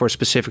 and then for a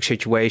specific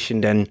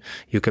situation, then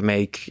you can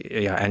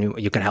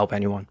you can help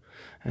anyone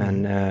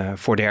and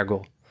for their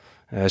goal.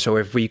 So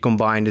if we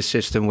combine the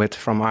system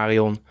from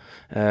Arion,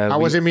 I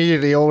was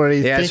immediately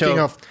already thinking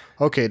of,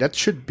 okay, that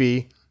should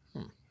be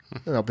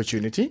an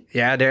opportunity.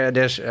 Yeah,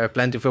 there's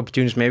plenty of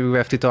opportunities. Maybe we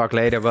have to talk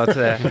later, but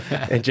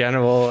in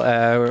general,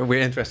 we're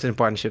interested in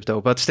partnerships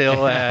though. But still,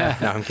 no,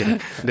 I'm kidding.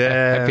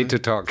 Happy to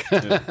talk.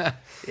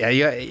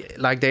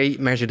 They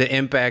measure the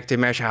impact. They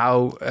measure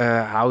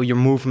how your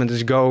movement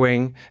is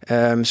going.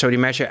 So they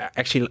measure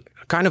actually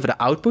kind of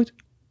the output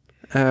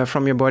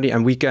from your body,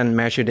 and we can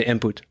measure the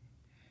input.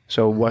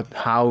 So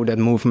how that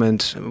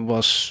movement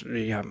was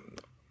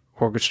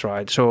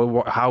orchestrated.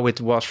 So how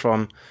it was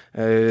from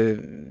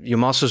your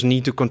muscles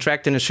need to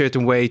contract in a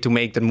certain way to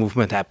make the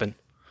movement happen.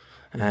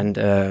 And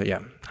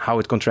how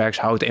it contracts,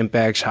 how it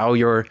impacts, how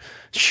your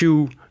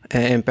shoe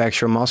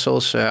impacts your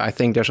muscles. I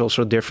think there's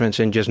also a difference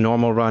in just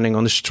normal running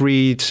on the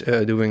streets,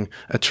 doing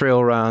a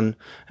trail run,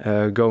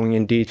 going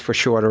indeed for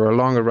shorter or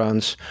longer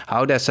runs.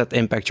 How does that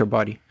impact your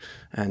body?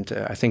 And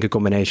I think a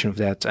combination of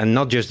that, and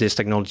not just this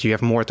technology, you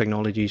have more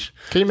technologies.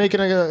 Can you make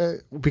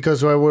it,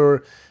 because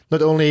we're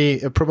not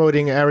only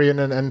promoting Arian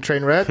and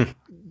Train Red,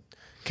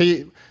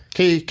 can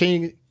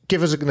you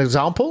give us an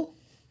example?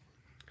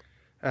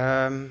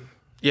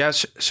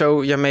 Yes.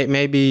 So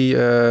maybe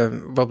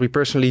what we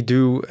personally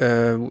do,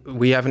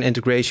 we have an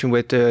integration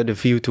with the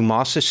VO2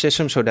 Master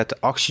system, so that the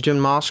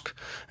oxygen mask,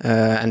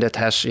 and that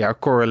has a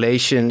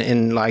correlation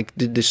in like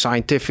the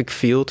scientific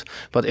field.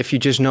 But if you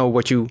just know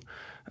what you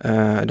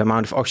the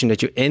amount of oxygen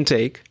that you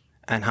intake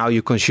and how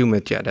you consume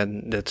it,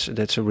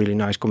 that's a really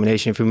nice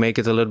combination. If you make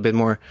it a little bit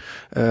more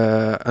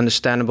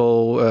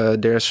understandable,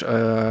 there's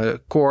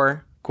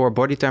core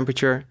body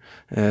temperature.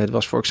 It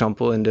was, for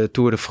example, in the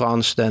Tour de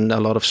France, then a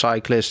lot of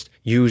cyclists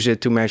use it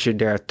to measure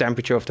their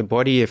temperature of the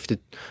body. If the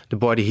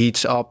body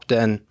heats up,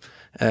 then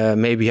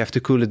maybe you have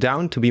to cool it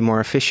down to be more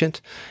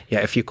efficient. Yeah,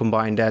 if you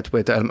combine that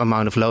with the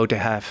amount of load they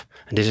have,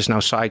 and this is now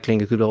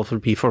cycling, it could also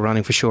be for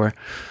running for sure.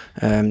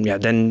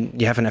 Then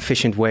you have an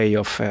efficient way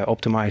of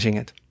optimizing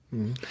it.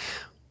 Mm-hmm.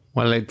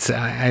 Well,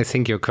 I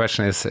think your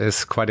question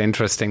is quite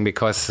interesting,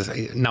 because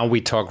now we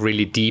talk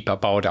really deep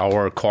about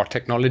our core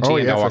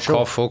technology and our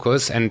core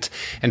focus. And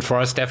for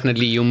us,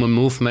 definitely human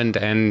movement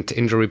and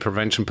injury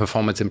prevention,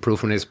 performance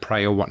improvement is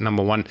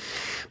number one.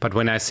 But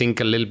when I think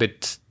a little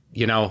bit,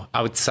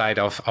 outside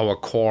of our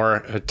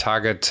core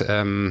target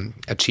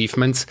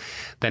achievements,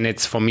 then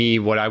it's, for me,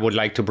 what I would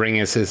like to bring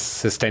is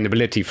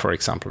sustainability, for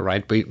example,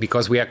 right?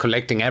 Because we are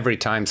collecting, every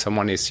time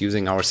someone is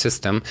using our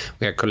system,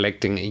 we are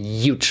collecting a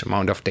huge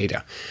amount of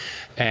data.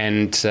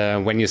 And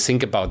when you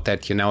think about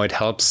that, it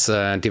helps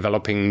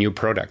developing new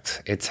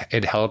products.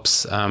 It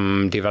helps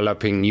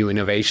developing new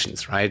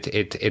innovations, right?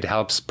 It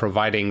helps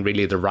providing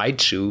really the right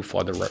shoe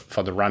for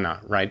the runner,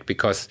 right?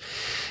 Because,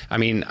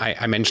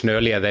 I mentioned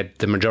earlier that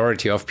the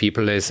majority of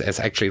people is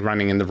actually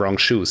running in the wrong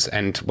shoes.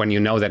 And when you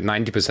know that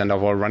 90%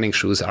 of all running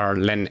shoes are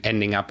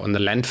ending up on the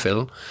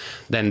landfill,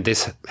 then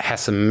this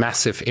has a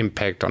massive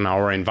impact on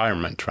our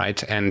environment,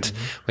 right? And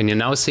when you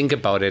now think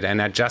about it, and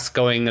are just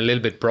going a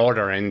little bit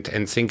broader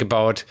and think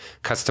about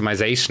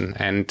customization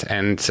and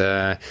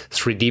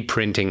 3D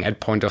printing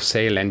at point of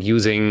sale, and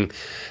using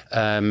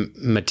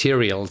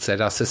materials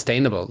that are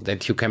sustainable,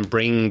 that you can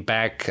bring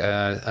back,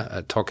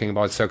 talking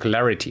about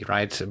circularity,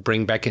 right?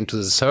 Bring back into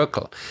the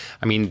circle.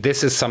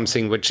 This is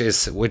something which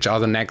are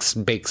the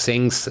next big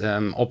things,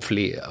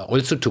 hopefully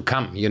also to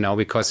come,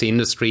 because the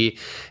industry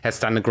has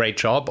done a great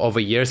job over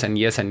years and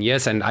years and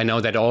years. And I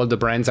know that all the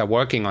brands are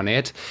working on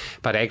it,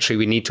 but actually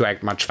we need to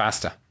act much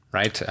faster.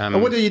 Right.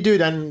 What do you do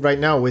then right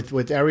now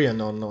with Arian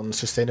on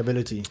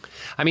sustainability?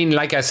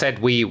 Like I said,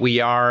 we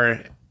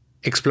are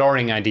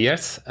exploring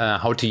ideas,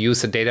 how to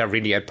use the data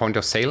really at point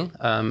of sale.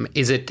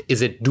 Is it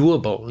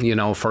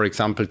doable, for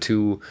example,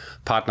 to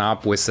partner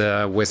up with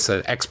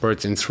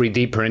experts in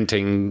 3D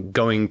printing,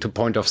 going to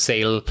point of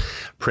sale,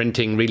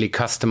 printing really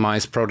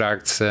customized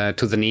products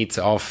to the needs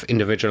of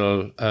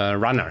individual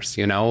runners,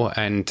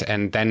 and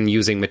then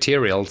using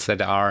materials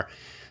that are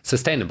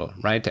sustainable,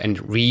 right, and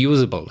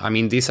reusable.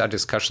 These are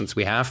discussions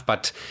we have,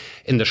 but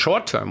in the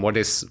short term, what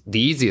is the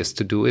easiest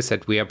to do is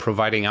that we are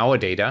providing our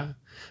data,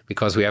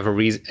 because we have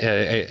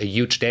a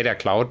huge data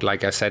cloud,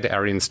 like I said,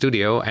 Arian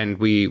Studio, and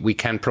we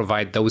can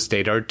provide those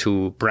data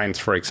to brands,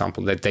 for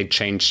example, that they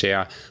change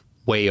their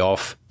way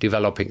of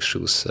developing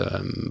shoes,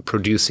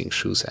 producing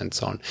shoes, and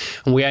so on.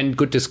 And we are in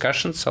good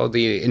discussions. So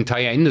the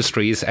entire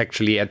industry is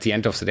actually, at the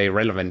end of the day,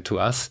 relevant to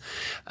us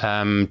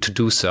to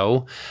do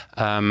so.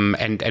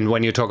 And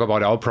when you talk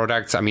about our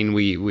products,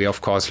 we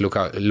of course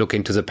look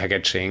into the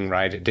packaging,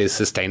 right? It is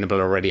sustainable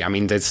already.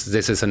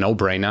 This is a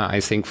no-brainer.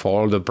 I think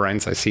for all the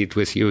brands, I see it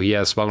with you here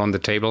as well on the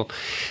table.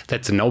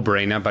 That's a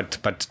no-brainer.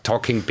 But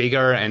talking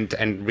bigger and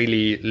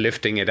really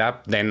lifting it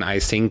up, then I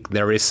think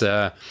there is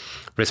a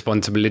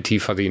responsibility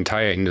for the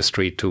entire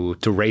industry to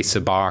raise the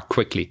bar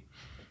quickly.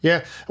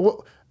 Yeah,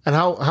 and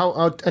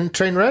how and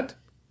Train Red,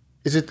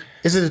 is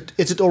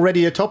it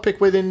already a topic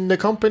within the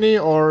company,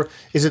 or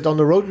is it on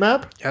the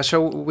roadmap? Yeah,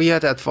 so we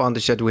had the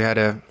advantage that we had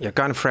a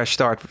kind of fresh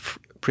start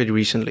pretty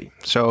recently.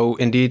 So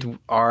indeed,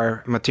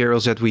 our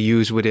materials that we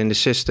use within the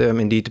system,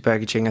 indeed the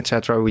packaging,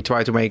 etc., we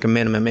try to make a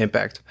minimum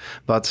impact.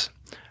 But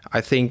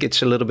I think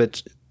it's a little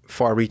bit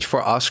far reach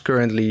for us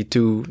currently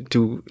to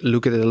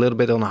look at it a little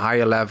bit on a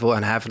higher level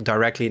and have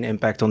directly an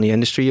impact on the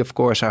industry. Of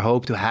course, I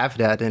hope to have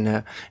that in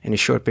a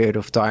short period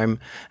of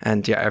time.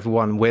 And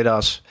everyone with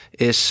us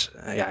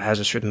has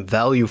a certain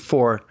value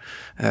for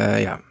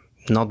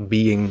not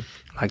being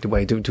like the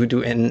way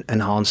to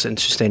enhance and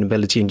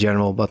sustainability in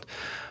general. But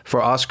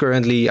for us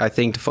currently, I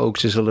think the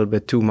focus is a little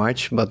bit too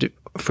much. But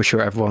for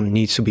sure everyone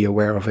needs to be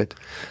aware of it.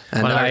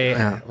 And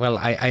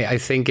I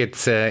think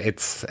it's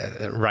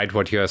right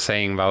what you're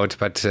saying about,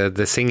 but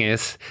the thing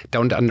is,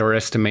 don't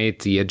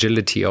underestimate the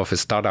agility of a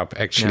startup.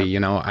 Actually,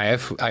 I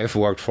have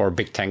worked for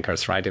big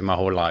tankers, right, in my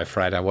whole life,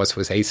 right. I was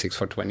with ASICS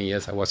for 20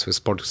 years. I was with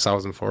Sport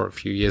 2000 for a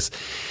few years,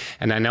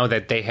 and I know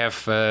that they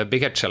have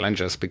bigger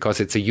challenges because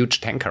it's a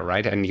huge tanker,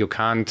 right, and you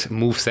can't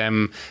move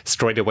them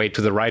straight away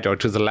to the right or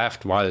to the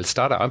left. While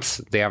startups,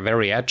 they are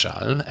very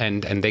agile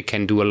and they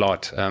can do a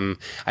lot.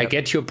 I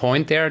get your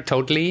point there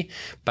totally,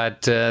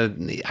 but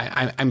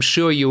I'm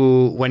sure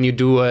when you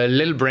do a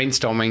little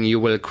brainstorming, you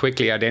will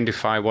quickly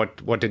identify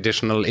what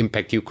additional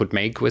impact you could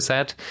make with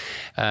that.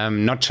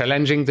 Not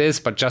challenging this,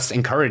 but just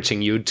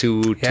encouraging you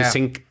to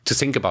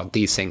think about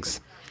these things.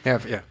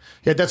 Yeah.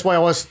 That's why I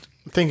was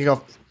thinking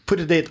of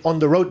putting it on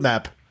the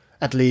roadmap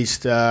at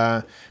least,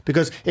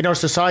 because in our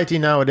society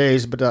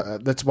nowadays, but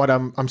that's what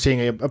I'm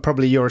seeing.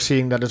 Probably you're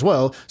seeing that as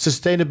well.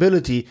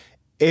 Sustainability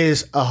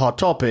is a hot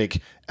topic,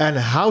 and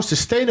how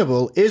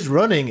sustainable is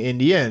running in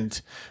the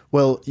end?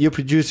 Well, you're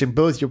producing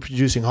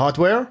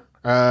hardware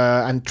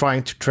and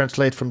trying to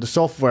translate from the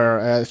software.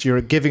 As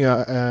you're giving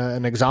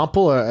an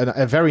example,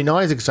 a very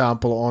nice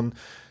example on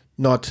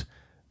not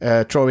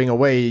throwing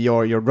away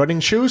your running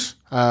shoes,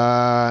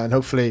 and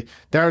hopefully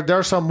there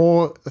are some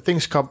more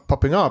things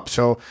popping up.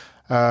 So,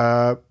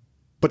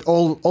 but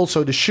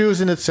also the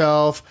shoes in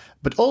itself,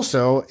 but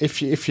also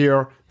if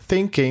you're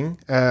thinking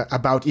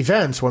about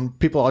events when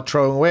people are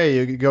throwing away,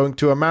 you're going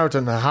to a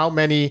marathon, how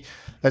many,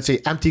 let's say,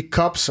 empty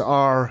cups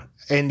are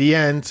in the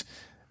end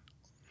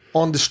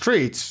on the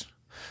streets?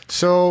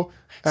 So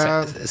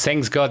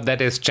thanks God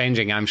that is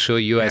changing. I'm sure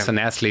you as an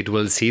athlete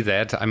will see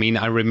that. I mean,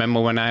 I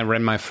remember when I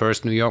ran my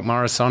first New York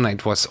Marathon,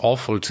 it was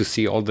awful to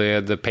see all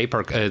the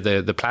paper,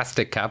 the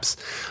plastic cups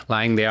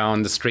lying there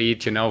on the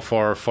street,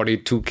 for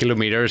 42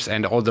 kilometers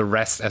and all the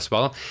rest as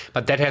well.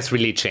 But that has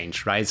really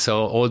changed, right?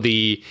 So all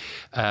the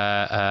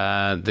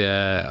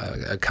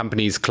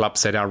companies,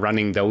 clubs that are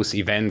running those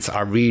events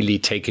are really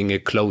taking a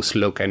close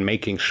look and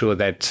making sure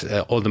that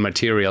all the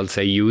materials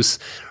they use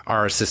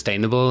are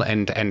sustainable.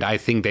 And I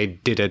think they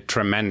did a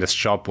tremendous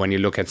job when you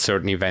look at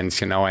certain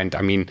events, and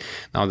I mean,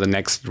 now the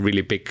next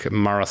really big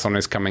marathon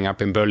is coming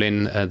up in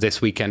Berlin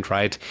this weekend,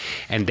 right?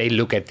 And they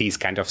look at these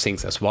kind of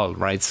things as well,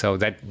 right? So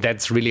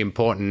that's really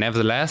important.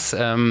 Nevertheless,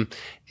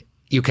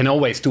 you can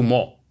always do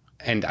more.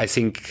 And I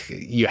think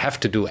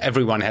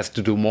everyone has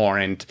to do more.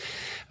 And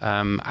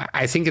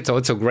I think it's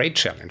also a great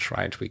challenge,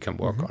 right? We can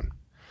work on.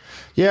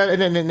 Yeah,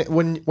 and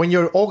when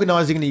you're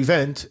organizing an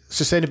event,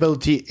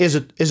 sustainability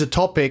is a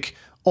topic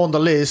on the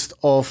list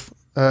of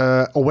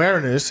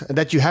awareness, and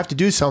that you have to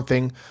do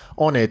something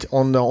on it,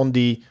 on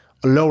the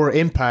lower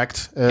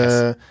impact.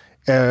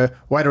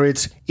 Whether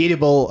it's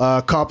eatable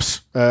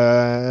cups,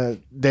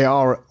 they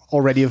are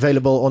already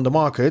available on the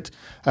market.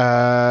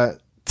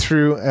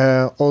 Through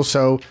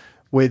also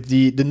with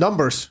the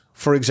numbers,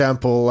 for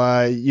example,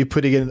 you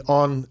putting it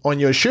on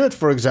your shirt,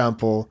 for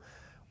example.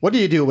 What do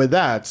you do with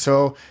that?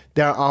 So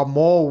there are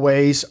more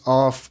ways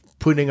of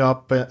putting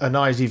up a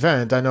nice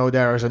event. I know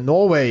there's a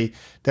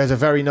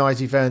very nice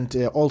event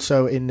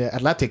also in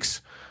athletics.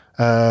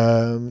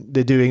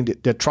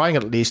 They're trying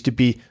at least to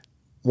be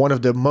one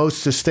of the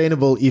most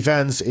sustainable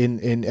events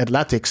in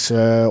athletics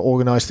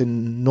organized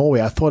in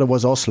Norway. I thought it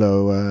was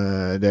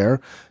Oslo there.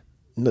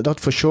 Not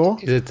for sure.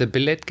 Is it the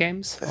billet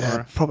games?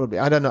 Probably.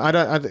 I don't know.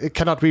 I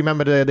cannot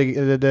remember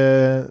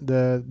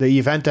the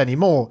event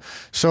anymore.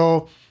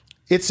 So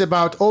it's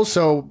about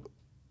also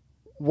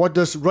what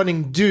does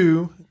running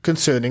do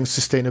concerning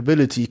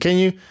sustainability. Can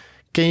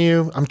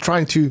you? I'm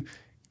trying to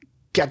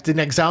get an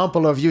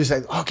example of you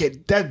saying, okay,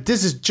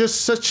 this is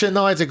just such a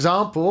nice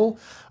example.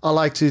 I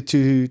like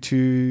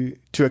to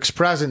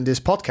express in this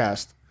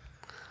podcast.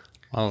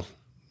 Well,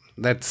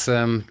 that's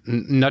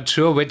not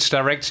sure which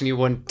direction you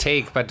want to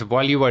take, but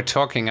while you were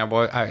talking,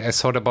 I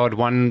thought about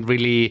one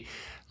really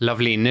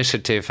lovely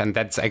initiative, and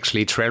that's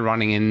actually trail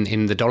running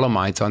in the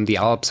Dolomites on the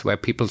Alps, where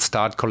people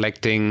start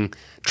collecting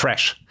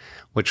trash,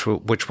 which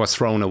was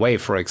thrown away,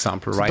 for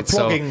example, right? The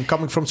plugging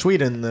coming from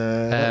Sweden.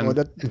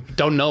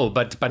 Don't know,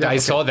 but yeah, I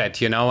saw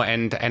that,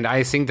 and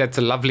I think that's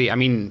a lovely. I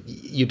mean,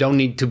 you don't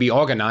need to be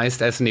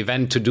organized as an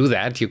event to do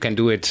that. You can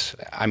do it,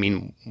 I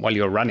mean, while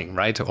you're running,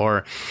 right,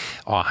 or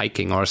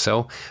hiking or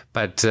so.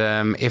 But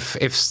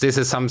if this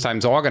is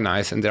sometimes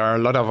organized, and there are a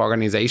lot of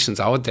organizations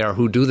out there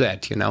who do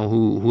that,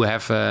 who will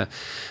have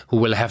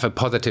a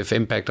positive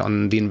impact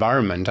on the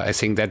environment, I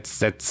think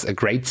that's a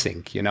great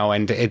thing,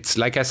 And it's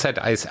like I said,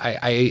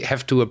 I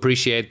have to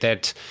appreciate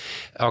that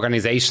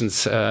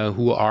organizations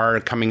who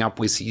are coming up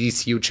with these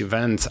huge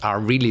events are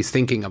really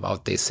thinking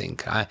about this thing.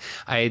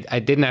 I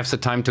didn't have the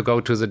time to go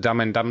to the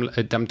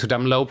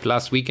Dam-to-Damloop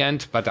last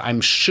weekend, but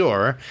I'm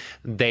sure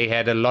they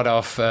had a lot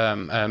of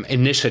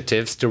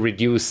initiatives to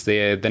reduce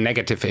the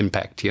negative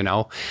impact.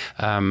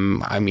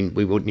 I mean,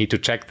 we would need to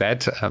check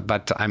that,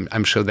 but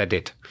I'm sure they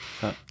did.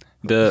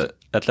 The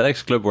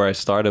athletics club where I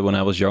started when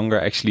I was younger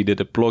actually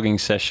did a plugging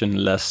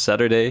session last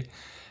Saturday.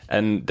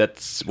 And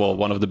that's,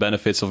 one of the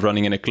benefits of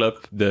running in a club.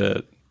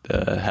 The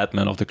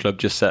headman of the club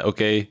just said,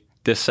 okay,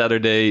 this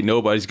Saturday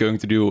nobody's going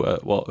to do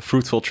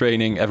fruitful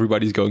training,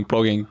 everybody's going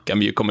plogging. Can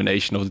be a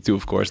combination of the two,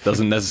 of course.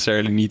 Doesn't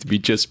necessarily need to be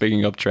just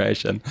picking up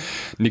trash and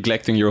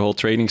neglecting your whole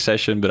training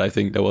session, but I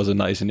think that was a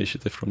nice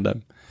initiative from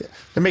them.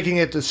 They're making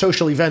it a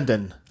social event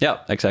then. Yeah,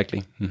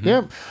 exactly. Mm-hmm.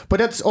 Yeah, but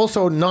that's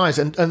also nice.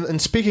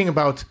 And speaking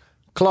about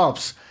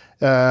clubs,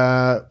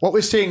 what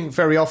we're seeing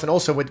very often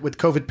also with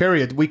COVID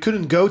period, we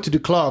couldn't go to the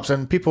clubs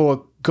and people were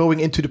going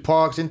into the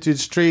parks, into the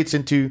streets,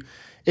 into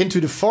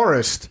the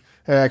forest,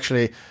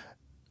 actually.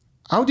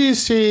 How do you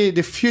see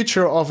the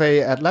future of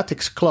a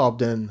athletics club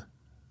then?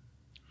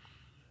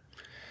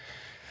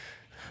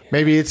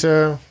 Maybe it's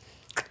a...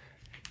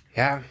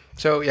 Yeah.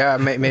 So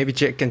maybe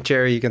Jack and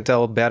Thierry, you can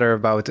tell better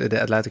about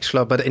the athletics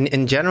club. But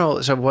in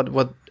general, so what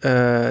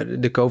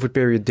the COVID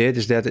period did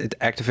is that it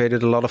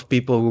activated a lot of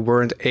people who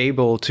weren't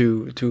able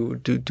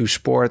to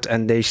sport,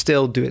 and they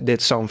still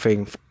did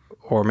something,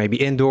 or maybe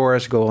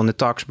indoors, go on the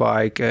Tux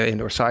bike,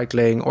 indoor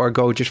cycling, or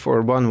go just for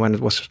a run when it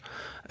was.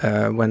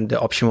 When the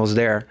option was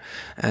there,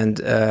 and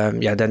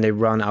then they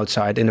run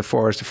outside in the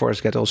forest. The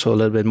forest get also a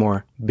little bit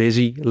more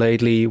busy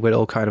lately with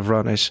all kind of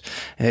runners,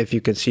 if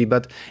you can see.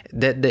 But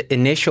the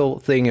initial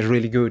thing is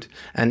really good,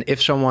 and if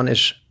someone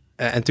is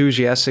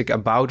enthusiastic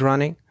about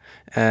running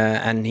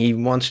and he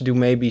wants to do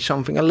maybe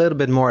something a little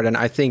bit more, then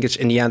I think it's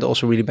in the end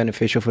also really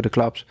beneficial for the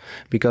clubs,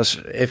 because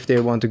if they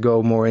want to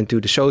go more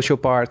into the social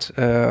part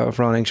of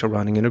running, so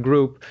running in a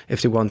group,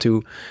 if they want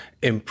to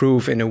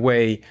improve in a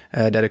way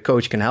that a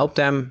coach can help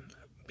them,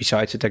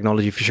 besides the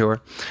technology for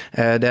sure,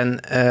 then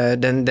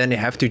they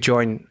have to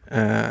join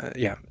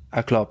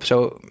a club.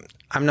 So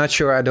I'm not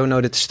sure. I don't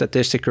know the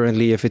statistic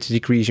currently if it's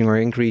decreasing or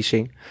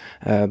increasing,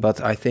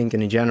 but I think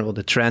in general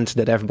the trend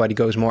that everybody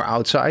goes more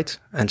outside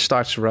and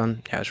starts to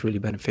run, is really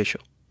beneficial.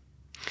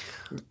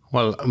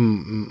 Well,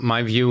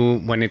 my view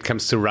when it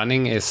comes to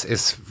running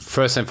is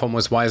first and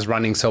foremost, why is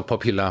running so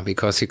popular?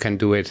 Because you can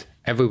do it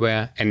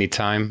everywhere,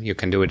 anytime. You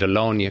can do it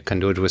alone. You can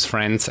do it with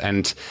friends.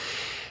 And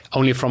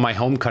only from my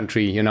home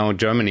country,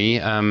 Germany,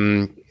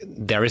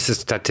 there is a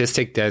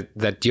statistic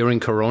that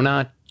during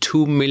Corona,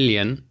 2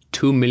 million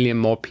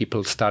more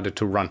people started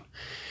to run.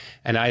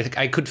 And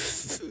I could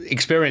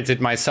experience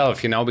it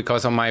myself,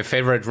 because on my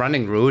favorite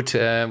running route,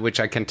 which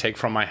I can take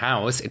from my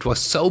house, it was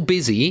so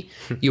busy,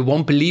 you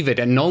won't believe it.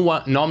 And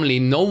normally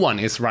no one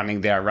is running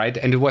there, right?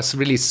 And it was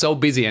really so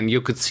busy. And you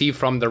could see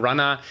from the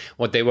runner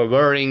what they were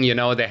wearing.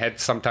 They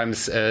had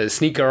sometimes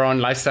sneaker on,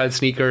 lifestyle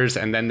sneakers,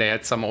 and then they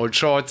had some old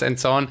shorts and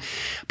so on.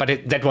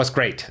 But that was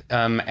great.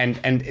 And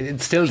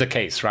it's still the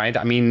case, right?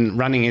 I mean,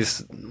 running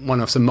is one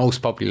of the most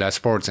popular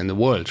sports in the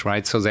world,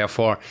 right? So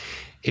therefore,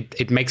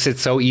 it makes it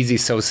so easy,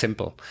 so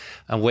simple.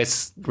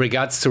 With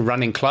regards to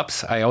running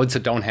clubs, I also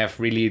don't have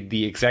really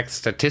the exact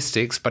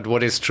statistics, but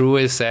what is true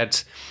is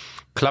that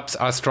clubs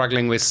are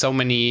struggling with so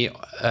many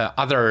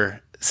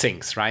other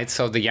things, right?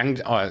 So the young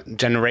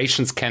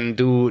generations can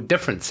do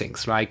different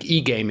things, like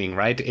e-gaming,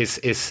 right?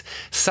 Is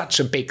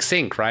such a big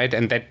thing, right?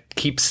 And that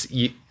keeps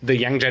the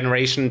young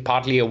generation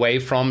partly away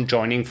from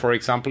joining, for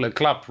example, a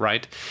club,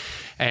 right?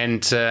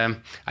 And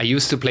I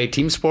used to play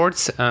team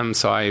sports,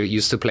 so I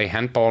used to play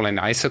handball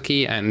and ice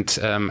hockey, and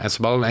as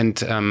well.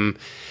 And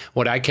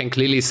what I can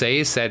clearly say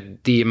is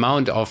that the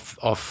amount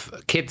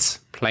of kids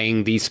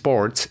playing these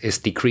sports is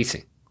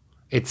decreasing.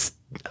 It's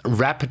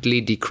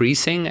rapidly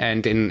decreasing.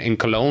 And in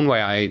Cologne,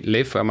 where I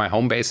live, where my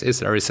home base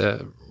is, there is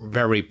a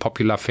very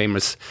popular,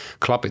 famous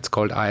club. It's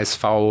called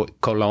ASV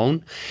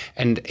Cologne,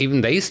 and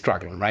even they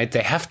struggle, right?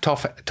 They have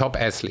top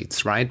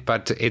athletes, right?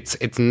 But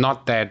it's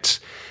not that.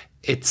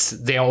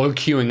 They're all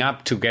queuing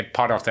up to get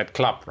part of that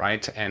club,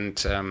 right?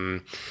 And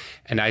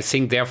I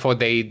think therefore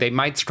they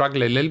might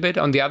struggle a little bit.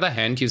 On the other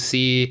hand, you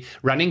see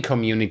running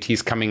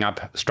communities coming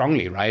up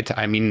strongly, right?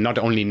 I mean, not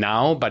only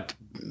now, but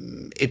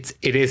it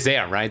is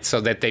there, right? So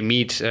that they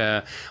meet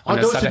on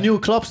Are those the new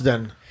clubs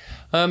then?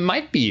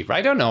 Might be,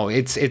 I don't know.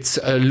 It's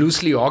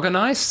loosely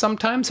organized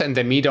sometimes, and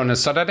they meet on a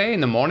Saturday in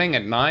the morning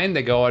at 9.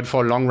 They go out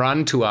for a long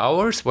run, 2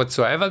 hours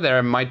whatsoever.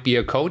 There might be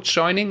a coach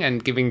joining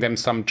and giving them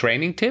some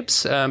training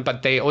tips,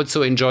 but they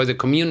also enjoy the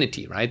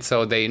community, right?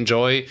 So they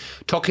enjoy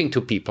talking to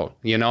people,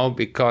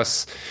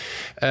 because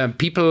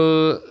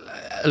people,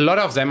 a lot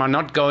of them are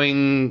not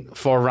going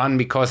for a run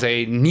because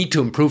they need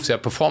to improve their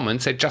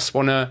performance. They just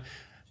want to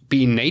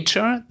be in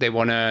nature. They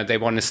want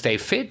to stay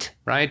fit,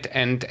 right?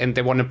 And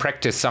they want to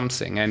practice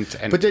something.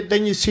 But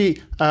then you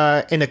see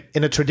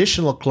in a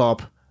traditional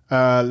club,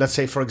 let's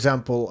say for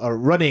example,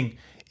 running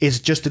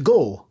is just a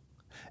goal,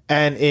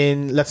 and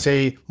in let's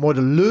say more the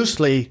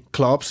loosely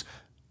clubs,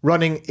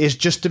 running is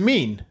just a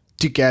mean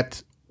to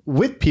get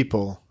with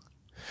people.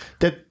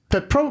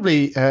 That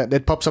probably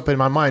that pops up in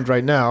my mind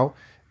right now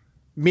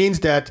means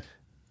that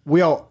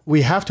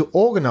we have to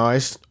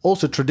organize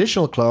also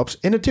traditional clubs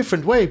in a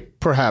different way,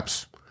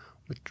 perhaps.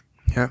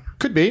 Yeah,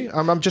 could be.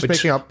 I'm just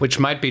making up. Which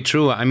might be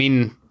true. I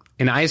mean,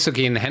 in ice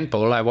hockey and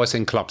handball, I was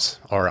in clubs,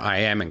 or I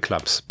am in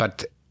clubs.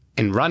 But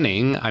in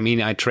running, I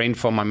mean, I trained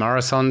for my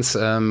marathons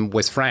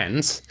with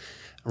friends,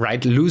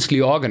 right?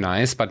 Loosely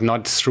organized, but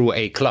not through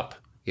a club.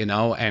 you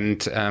know,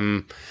 and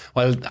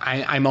well,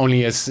 I'm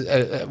only as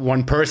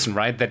one person,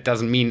 right? That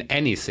doesn't mean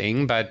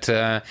anything, but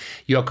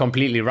you're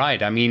completely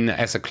right. I mean,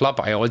 as a club,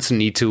 I also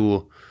need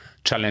to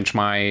challenge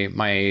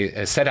my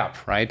setup,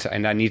 right?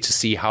 And I need to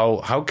see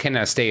how can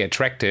I stay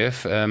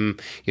attractive,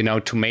 you know,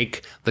 to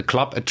make the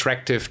club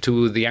attractive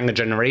to the younger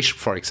generation,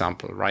 for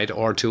example, right?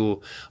 Or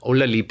to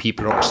elderly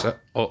people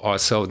or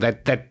so.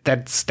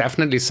 That's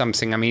definitely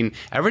something. I mean,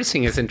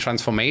 everything is in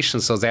transformation,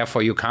 so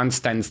therefore you can't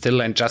stand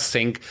still and just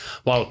think,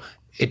 well,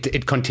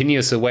 it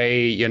continues the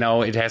way, you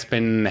know, it has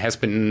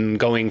been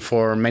going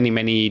for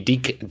many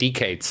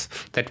decades.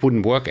 That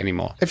wouldn't work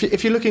anymore.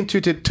 If you're looking to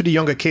the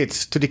younger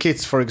kids, to the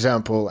kids, for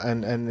example,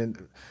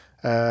 and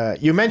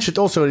you mentioned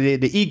also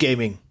the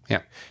e-gaming.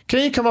 Yeah. Can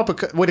you come up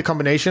with a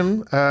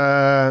combination?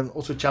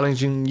 Also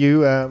challenging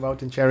you,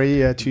 Wout and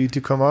Thierry,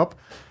 to come up.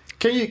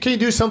 Can you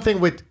do something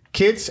with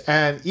kids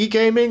and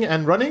e-gaming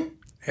and running?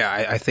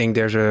 Yeah, I think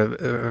there's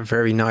a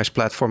very nice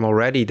platform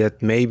already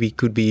that maybe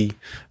could be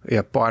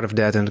part of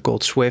that, and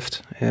called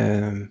Zwift,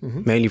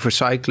 mainly for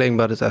cycling,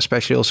 but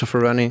especially also for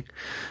running.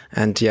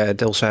 And yeah,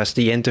 it also has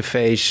the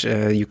interface.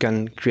 You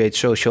can create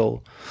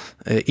social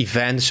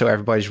events, so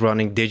everybody's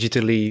running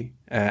digitally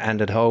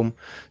and at home.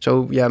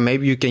 So yeah,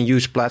 maybe you can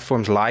use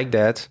platforms like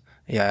that,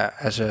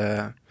 as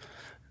a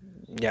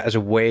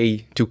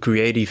way to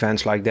create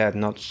events like that,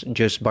 not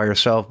just by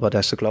yourself, but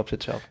as the clubs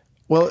itself.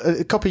 Well,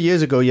 a couple of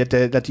years ago, you had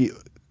the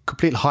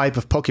complete hype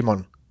of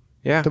Pokemon.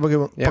 Yeah.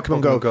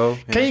 Pokemon Go.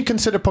 Yeah. Can you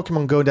consider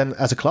Pokemon Go then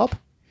as a club?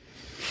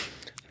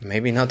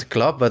 Maybe not a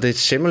club, but it's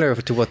similar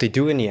to what they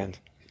do in the end.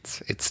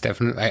 It's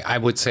definitely, I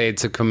would say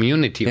it's a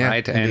community,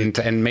 right? Indeed.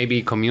 And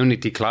maybe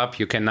community club,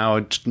 you can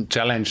now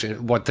challenge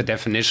what the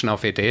definition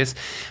of it is.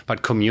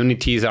 But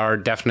communities are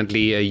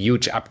definitely a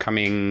huge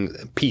upcoming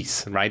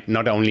piece, right?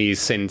 Not only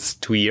since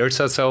 2 years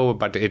or so,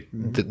 but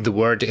the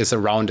word is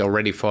around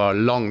already for a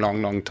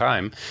long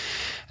time.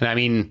 And I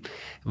mean,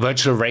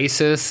 virtual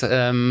races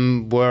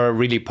were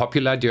really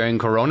popular during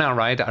Corona,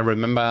 right? I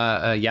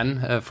remember Jan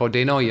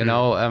Frodeno, you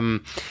know,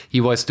 he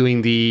was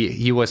doing the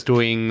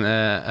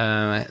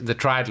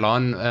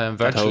triathlon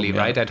virtually, at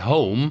home, right, at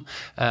home.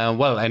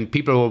 Well, and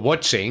people were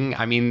watching.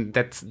 I mean,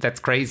 that's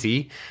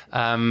crazy.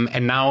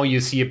 And now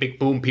you see a big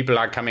boom. People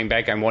are coming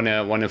back and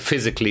wanna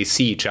physically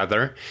see each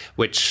other,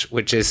 which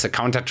is a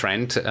counter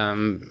trend,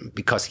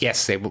 because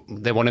yes,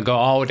 they want to go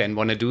out and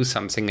want to do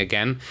something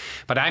again.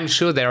 But I'm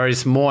sure there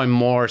is more and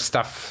more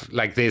stuff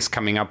like this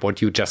coming up,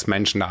 what you just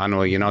mentioned,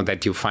 Arno, you know,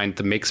 that you find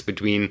the mix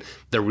between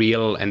the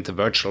real and the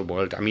virtual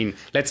world. I mean,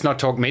 let's not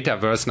talk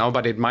metaverse now,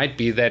 but it might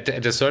be that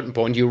at a certain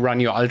point you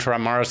run your ultra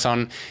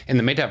marathon in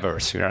the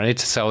metaverse, right?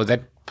 So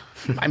that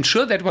I'm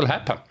sure that will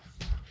happen.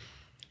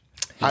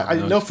 I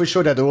know for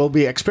sure that there will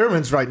be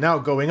experiments right now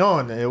going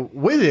on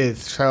with it.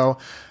 So,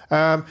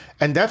 and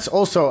that's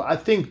also, I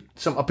think,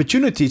 some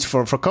opportunities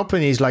for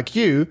companies like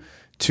you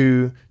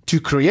to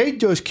create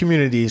those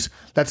communities.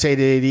 Let's say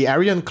the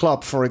Aryan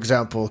Club, for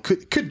example,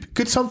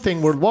 could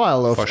something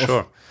worthwhile. For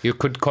sure, you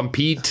could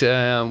compete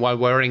while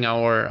wearing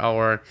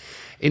our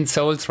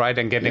insoles, right,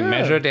 and getting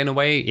measured in a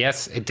way.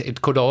 Yes,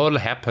 it could all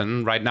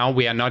happen. Right now,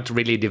 we are not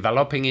really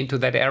developing into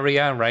that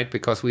area, right,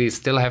 because we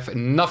still have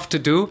enough to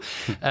do.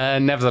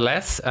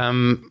 Nevertheless,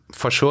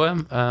 for sure,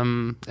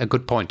 a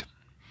good point.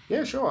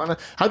 Yeah, sure. And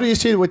how do you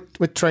see it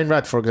with Train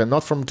Red, for example?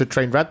 Not from the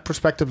Train Red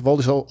perspective,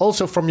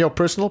 also from your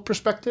personal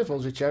perspective,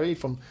 also Thierry,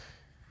 from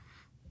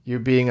you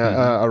being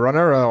a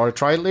runner or a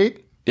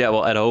triathlete? Yeah,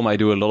 well, at home I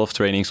do a lot of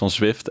trainings on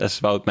Zwift, as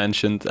Wout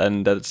mentioned,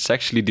 and that's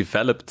actually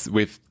developed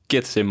with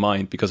kids in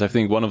mind, because I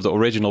think one of the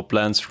original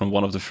plans from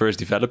one of the first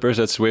developers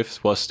at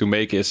Zwift was to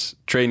make his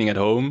training at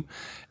home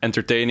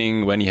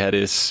entertaining when he had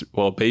his,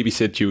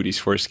 babysit duties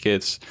for his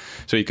kids.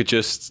 So he could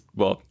just,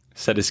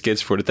 set his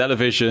kids for the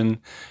television,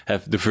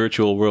 have the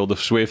virtual world of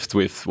Zwift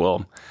with,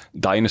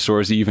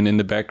 dinosaurs even in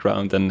the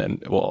background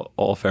and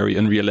all very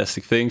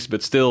unrealistic things,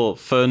 but still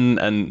fun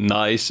and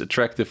nice,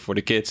 attractive for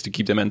the kids to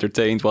keep them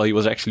entertained while he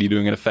was actually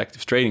doing an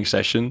effective training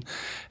session.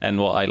 And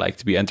I like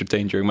to be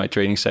entertained during my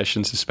training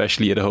sessions,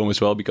 especially at home as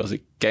well, because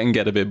it can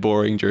get a bit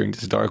boring during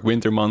these dark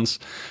winter months.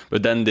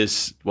 But then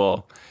this,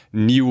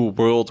 new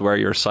world where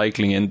you're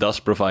cycling in does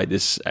provide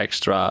this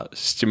extra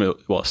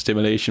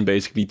stimulation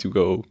basically to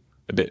go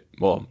a bit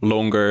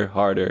longer,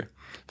 harder,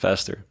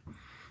 faster.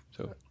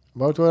 So,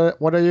 what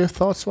are your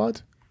thoughts,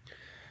 Wout?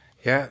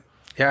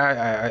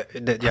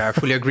 I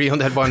fully agree on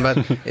that one.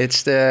 But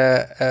it's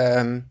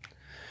the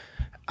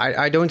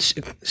I don't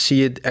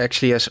see it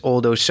actually as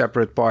all those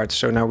separate parts.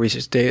 So now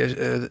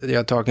they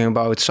are talking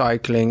about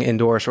cycling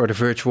indoors or the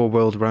virtual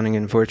world, running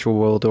in virtual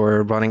world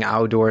or running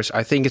outdoors.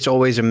 I think it's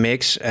always a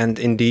mix. And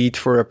indeed,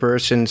 for a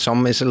person,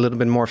 some is a little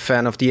bit more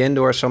fan of the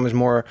indoors, some is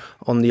more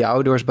on the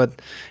outdoors. But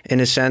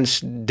in a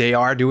sense, they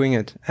are doing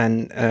it.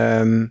 And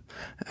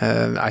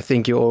I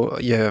think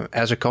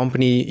as a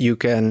company, you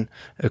can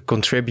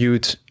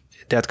contribute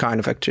that kind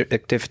of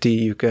activity.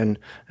 You can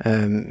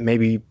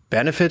maybe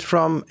benefit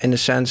from, in a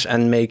sense,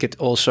 and make it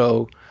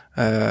also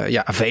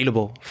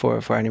available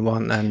for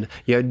anyone. And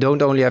you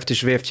don't only have the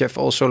Zwift, you have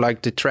also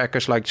like the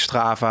trackers like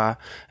Strava,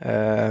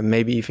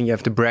 maybe even you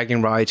have the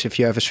bragging rights if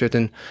you have a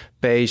certain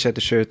pace at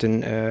a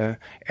certain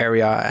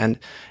area, and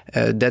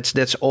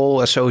that's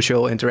all a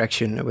social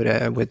interaction with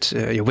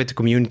the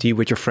community,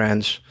 with your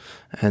friends,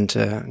 and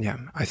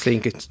I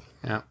think it's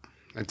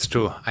It's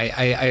true.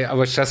 I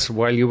was just,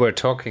 while you were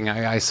talking,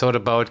 I thought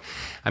about,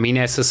 I mean,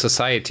 as a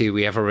society,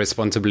 we have a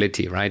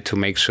responsibility, right, to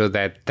make sure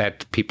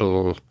that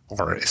people,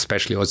 or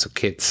especially also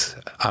kids,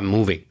 are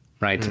moving,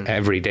 right,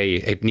 every day.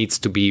 It needs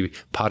to be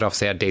part of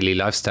their daily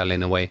lifestyle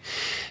in a way.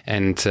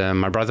 And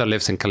my brother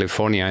lives in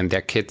California, and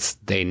their kids,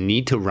 they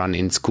need to run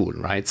in school,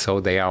 right? So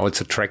they are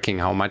also tracking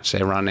how much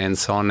they run and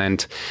so on.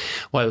 And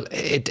well,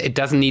 it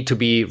doesn't need to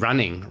be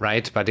running,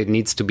 right? But it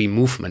needs to be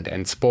movement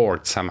and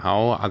sport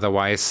somehow.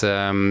 Otherwise,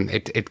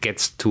 it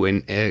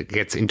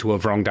gets into a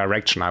wrong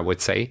direction, I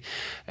would say.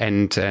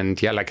 And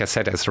yeah, like I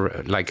said, as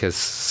a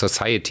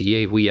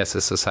society, we as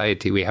a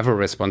society, we have a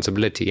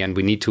responsibility, and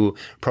we need to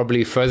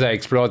probably further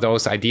explore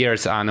those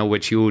ideas, Arno,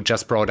 which you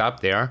just brought up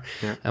there.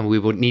 Yeah. And we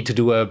would need to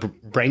do a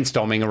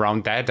brainstorming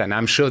around that. And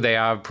I'm sure there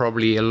are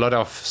probably a lot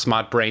of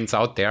smart brains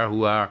out there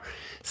who are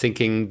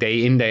thinking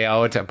day in, day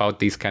out about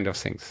these kind of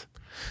things.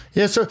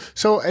 Yeah,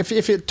 so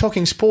if you're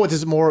talking sport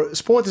is more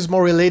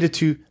related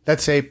to,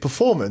 let's say,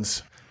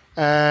 performance,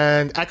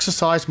 and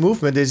exercise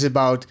movement is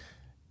about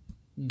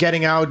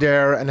getting out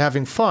there and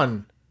having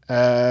fun.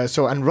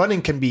 And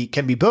running can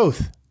be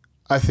both,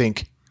 I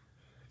think.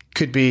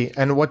 Could be,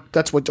 and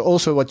that's what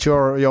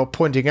you're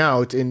pointing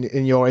out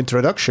in your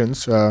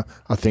introductions.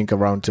 I think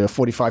around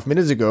 45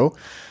 minutes ago,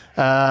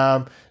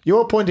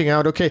 you're pointing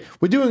out, okay,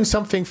 we're doing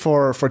something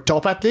for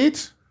top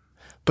athletes,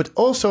 but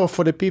also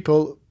for the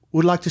people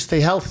who like to stay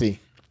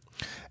healthy.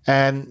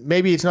 And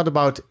maybe it's not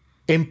about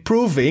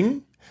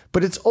improving,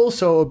 but it's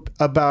also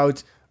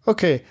about,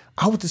 okay,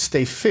 how to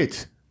stay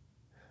fit.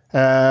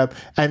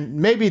 And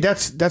maybe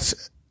that's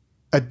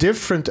a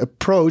different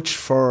approach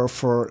for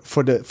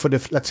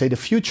the let's say the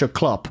future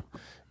club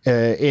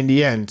in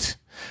the end,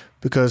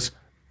 because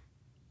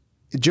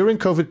during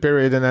COVID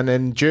period, and then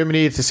in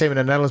Germany it's the same in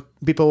the Netherlands,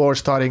 people are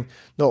starting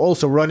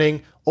also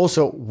running,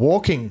 also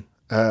walking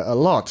a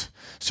lot.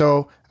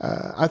 So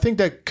I think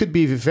that could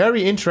be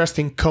very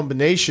interesting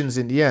combinations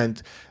in the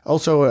end.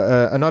 Also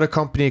another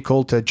company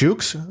called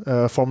Jukes,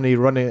 formerly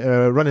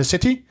Running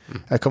City,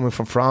 coming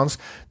from France,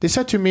 they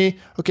said to me,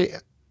 okay,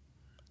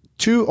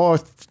 2 or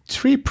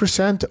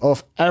 3%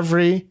 of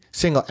every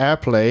single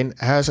airplane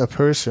has a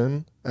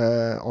person,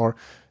 I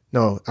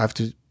have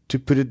to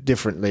put it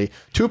differently.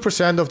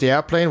 2% of the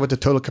airplane with the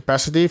total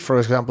capacity, for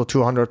example,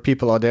 200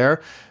 people are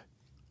there.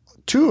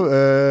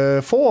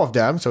 4 of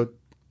them, so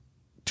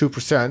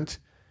 2%,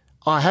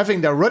 are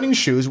having their running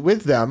shoes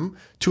with them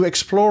to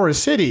explore a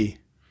city.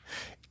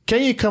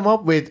 Can you come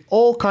up with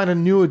all kind of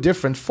new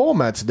different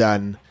formats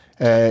then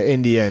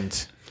in the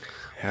end?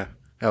 Yeah.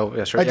 Oh,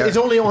 yes, right. It's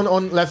only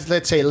on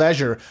let's say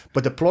leisure,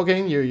 but the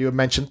plugging, you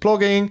mentioned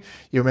plugging.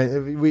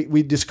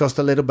 We discussed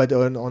a little bit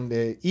on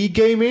the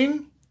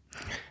e-gaming.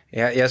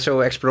 Yeah.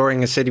 So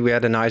exploring a city, we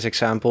had a nice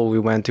example. We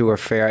went to a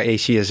fair,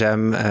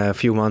 ACSM, a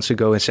few months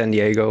ago in San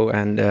Diego,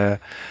 and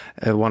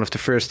one of the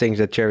first things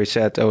that Jerry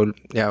said, can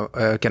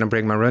I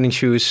bring my running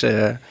shoes?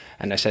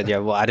 And I said,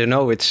 I don't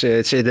know. It's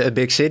a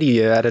big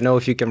city. I don't know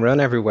if you can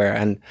run everywhere.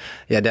 And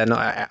then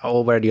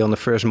already on the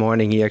first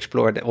morning, he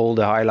explored all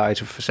the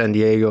highlights of San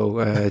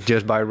Diego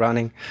just by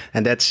running.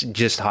 And that's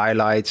just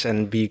highlights.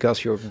 And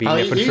because you're being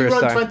there for the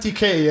first time.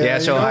 20K.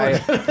 So I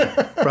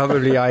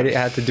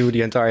had to do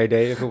the entire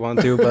day if I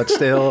want to, but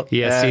still.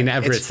 He has seen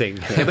everything.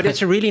 But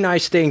it's a really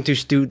nice thing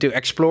to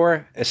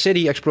explore a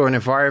city, explore an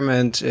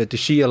environment, to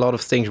see a lot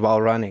of things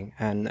while running.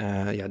 And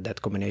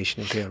that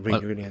combination is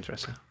really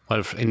interesting.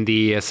 Well, in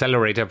the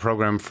accelerator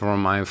program for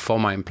my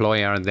former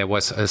employer, there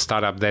was a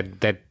startup that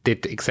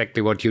did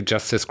exactly what you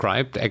just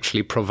described,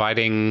 actually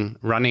providing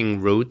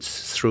running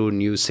routes through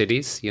new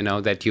cities,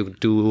 that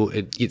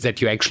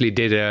you actually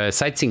did a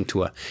sightseeing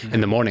tour in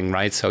the morning,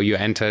 right? So you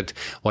entered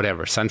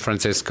San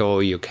Francisco,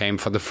 you came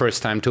for the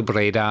first time to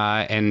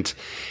Breda, and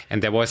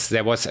there was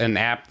an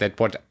app that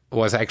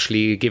was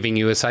actually giving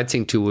you a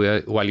sightseeing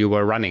tour while you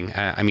were running.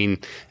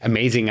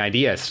 Amazing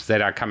ideas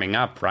that are coming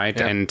up, right?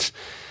 Yeah. And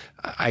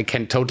I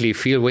can totally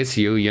feel with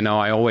you.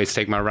 I always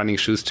take my running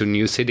shoes to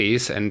new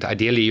cities, and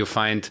ideally you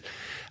find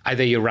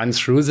either you run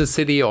through the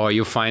city or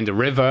you find a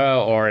river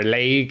or a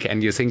lake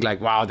and you think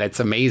like, wow, that's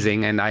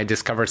amazing. And I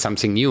discovered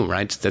something new,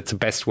 right? That's the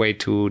best way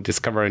to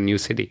discover a new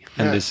city.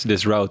 And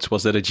this route,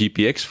 was that a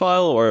GPX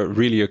file or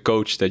really a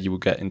coach that you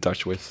would get in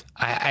touch with?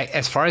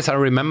 As far as I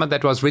remember,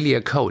 that was really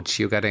a coach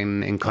you got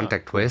in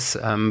contact with.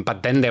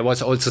 But then there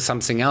was also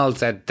something else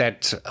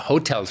that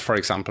hotels, for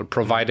example,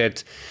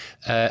 provided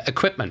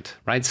equipment,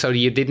 right? So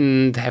you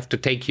didn't have to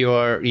take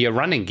your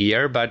running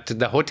gear, but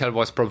the hotel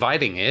was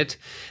providing it.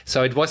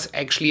 So it was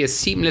actually a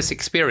seamless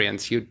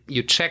experience.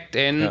 You checked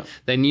in,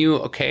 they knew,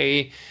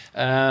 okay,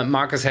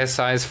 Marcus has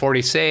size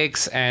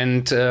 46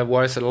 and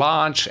was a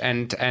large,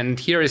 and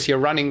here is your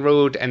running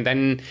route, and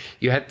then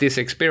you had this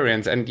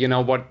experience. And you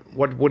know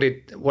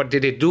what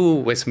did it do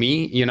with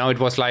me? You know, it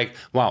was like,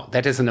 wow,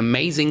 that is an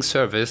amazing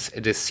service.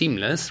 It is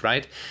seamless,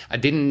 right? I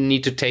didn't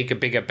need to take a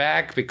bigger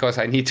bag because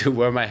I need to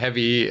wear my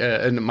heavy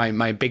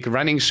my big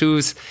running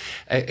shoes.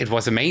 It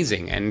was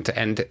amazing,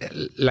 and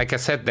like I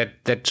said,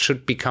 that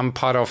should become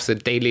part of the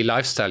daily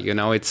lifestyle. You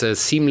know, it's a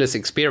seamless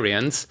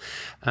experience.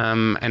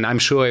 And I'm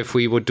sure if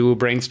we would do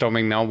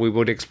brainstorming now, we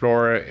would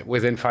explore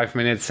within 5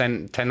 minutes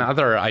 10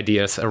 other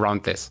ideas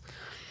around this.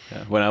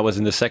 Yeah. When I was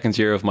in the second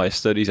year of my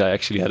studies, I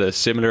actually had a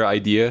similar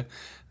idea.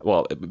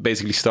 Well, it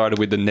basically started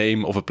with the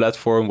name of a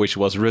platform, which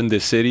was Run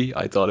This City.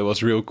 I thought it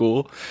was real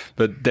cool.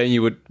 But then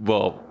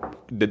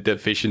the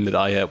vision that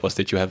I had was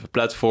that you have a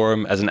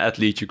platform. As an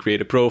athlete, you create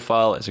a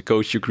profile. As a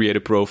coach, you create a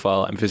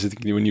profile. I'm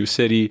visiting a new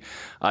city.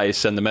 I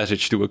send a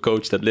message to a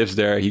coach that lives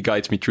there. He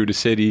guides me through the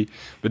city.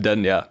 But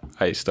then,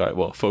 I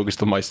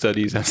focused on my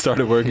studies and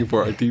started working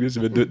for Artemis.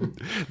 But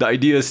the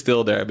idea is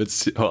still there, but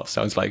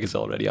sounds like it's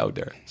already out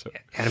there. So.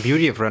 And the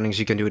beauty of running is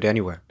you can do it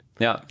anywhere.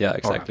 Yeah,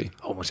 exactly.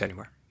 Or almost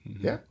anywhere.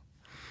 Mm-hmm. Yeah.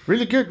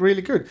 Really good,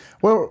 really good.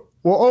 Well,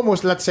 we're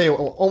almost, let's say,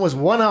 almost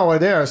 1 hour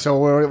there. So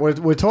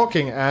we're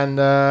talking, and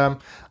I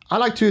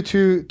like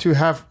to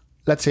have,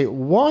 let's say,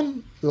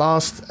 one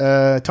last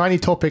tiny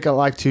topic I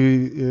like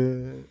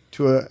to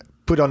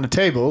put on the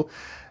table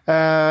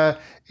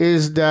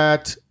is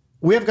that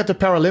we have got the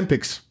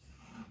Paralympics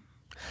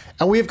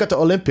and we have got the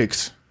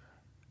Olympics.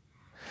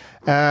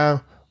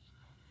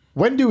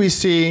 When do we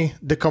see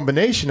the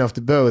combination of the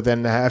both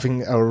and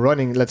having a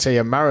running, let's say,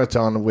 a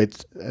marathon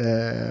with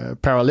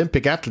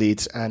Paralympic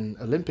athletes and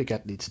Olympic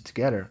athletes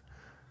together?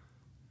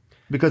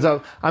 Because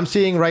I'm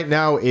seeing right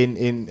now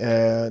in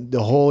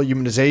the whole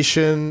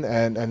humanization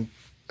and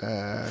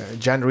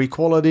gender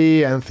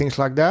equality and things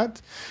like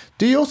that.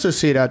 Do you also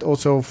see that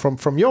also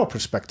from your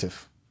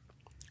perspective?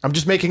 I'm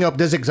just making up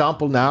this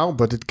example now,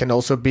 but it can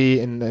also be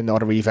in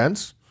other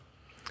events.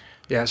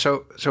 Yeah,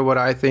 so what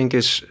I think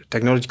is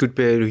technology could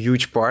play a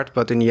huge part,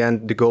 but in the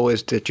end, the goal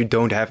is that you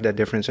don't have that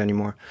difference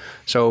anymore.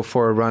 So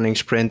for running,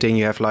 sprinting,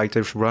 you have like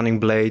those running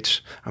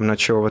blades. I'm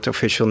not sure what the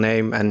official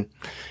name. And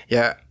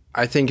yeah,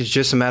 I think it's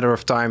just a matter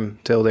of time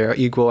till they're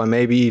equal, and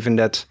maybe even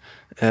that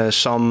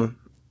some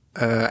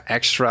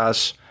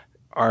extras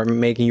are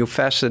making you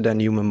faster than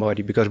the human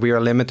body, because we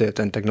are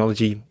limited, and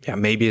technology,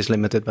 maybe is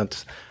limited,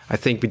 but I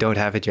think we don't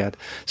have it yet.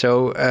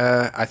 So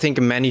I think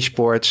in many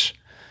sports,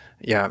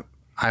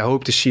 I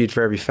hope to see it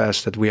very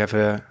fast, that we have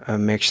a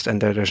mixed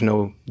and that there's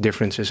no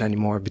differences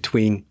anymore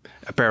between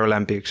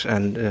Paralympics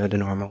and the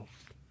normal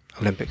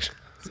Olympics.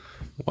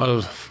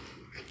 Well,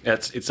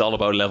 it's all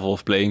about level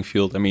of playing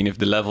field. I mean, if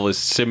the level is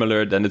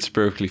similar, then it's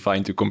perfectly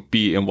fine to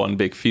compete in one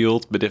big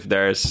field. But if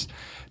there's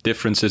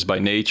differences by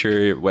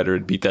nature, whether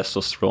it be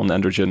testosterone,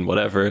 androgen,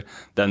 whatever,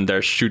 then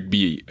there should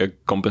be a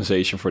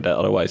compensation for that.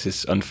 Otherwise,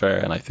 it's unfair.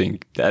 And I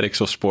think the ethics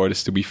of sport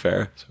is to be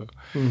fair. So.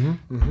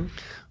 Mm-hmm, mm-hmm.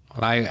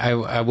 Well,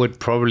 I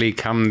would probably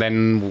come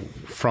then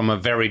from a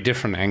very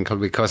different angle,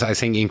 because I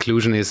think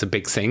inclusion is a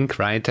big thing,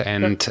 right?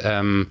 And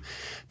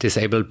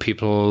disabled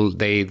people,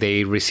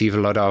 they receive a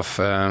lot of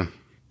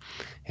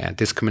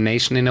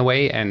discrimination in a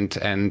way, and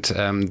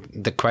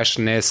the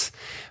question is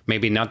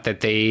maybe not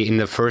that they in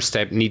the first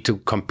step need to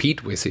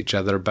compete with each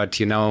other, but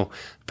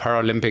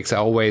Paralympics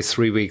are always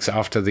 3 weeks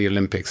after the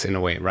Olympics in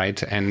a way,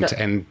 right?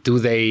 And do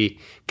they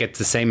get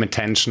the same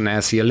attention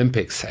as the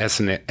Olympics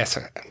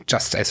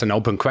just as an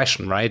open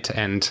question, right?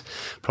 And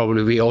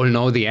probably we all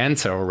know the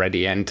answer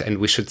already, and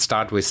we should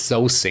start with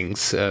those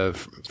things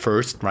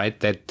first, right?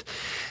 That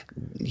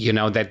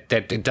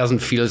that it doesn't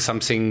feel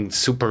something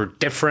super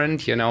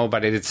different,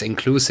 but it's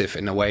inclusive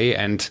in a way.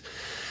 And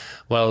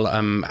well,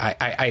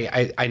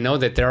 I know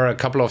that there are a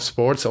couple of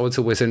sports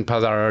also within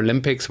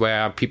Paralympics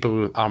where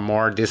people are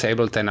more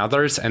disabled than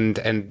others, and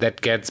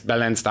that gets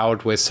balanced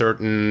out with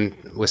certain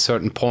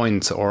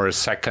points or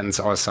seconds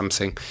or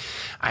something.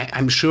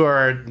 I'm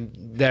sure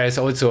there is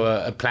also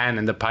a plan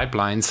in the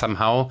pipeline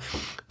somehow,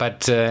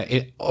 but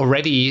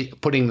already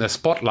putting the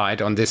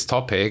spotlight on this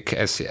topic,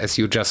 as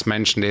you just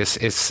mentioned,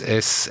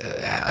 is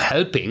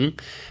helping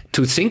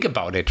to think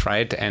about it,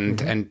 right?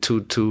 And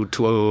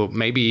to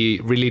maybe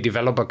really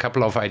develop a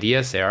couple of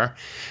ideas there.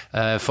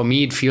 For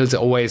me, it feels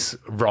always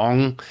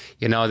wrong,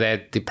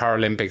 that the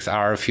Paralympics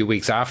are a few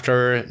weeks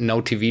after.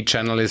 No TV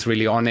channel is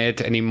really on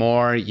it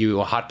anymore.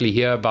 You hardly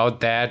hear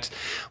about that.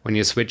 When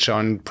you switch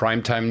on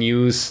primetime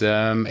news,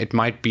 it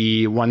might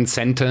be one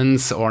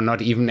sentence or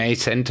not even a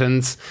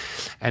sentence.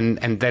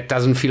 And that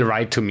doesn't feel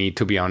right to me,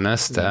 to be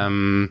honest.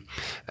 And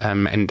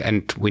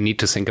we need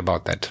to think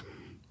about that.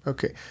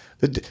 Okay.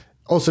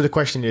 Also, the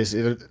question is,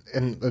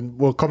 and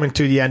we're coming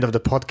to the end of the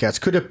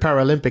podcast, could a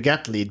Paralympic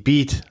athlete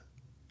beat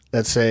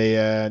let's say,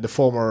 the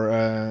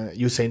former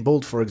Usain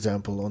Bolt, for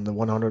example, on the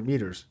 100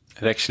 meters.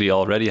 It actually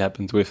already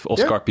happened with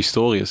Oscar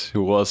Pistorius,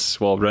 who was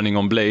running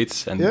on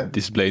blades, and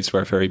these blades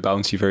were very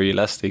bouncy, very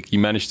elastic. He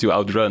managed to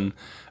outrun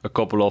a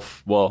couple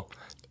of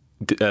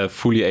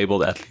fully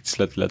abled athletes.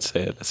 Let's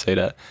say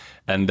that,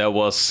 and that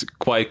was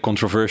quite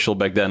controversial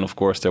back then. Of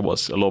course, there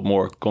was a lot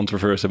more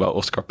controversy about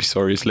Oscar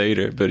Pistorius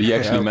later, but he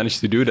actually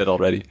managed to do that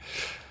already.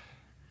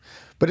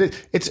 But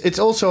it's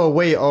also a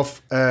way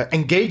of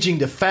engaging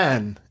the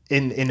fan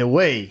in a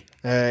way.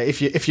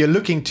 If you're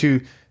looking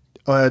to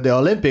the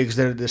Olympics,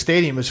 the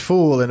stadium is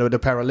full, and with the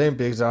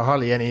Paralympics, there are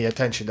hardly any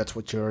attention. That's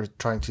what you're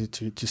trying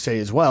to say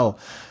as well.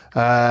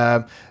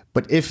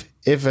 But if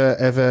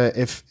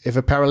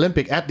a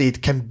Paralympic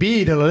athlete can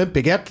beat an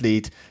Olympic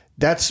athlete,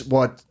 that's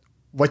what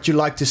you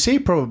like to see,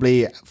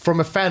 probably from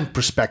a fan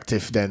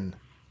perspective. Then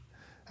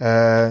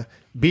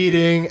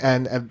beating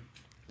and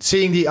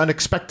seeing the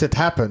unexpected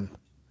happen.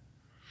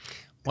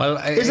 Well,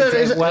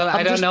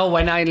 I don't know.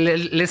 When I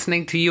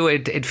listening to you,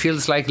 it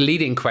feels like a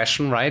leading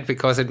question, right?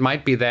 Because it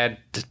might be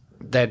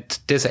that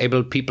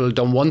disabled people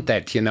don't want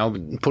that,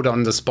 put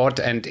on the spot.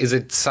 And is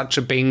it such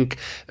a big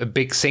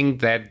thing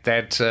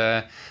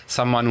that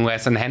someone who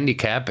has a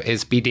handicap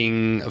is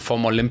beating a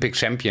former Olympic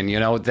champion? You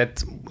know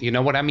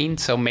what I mean?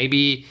 So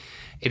maybe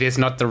it is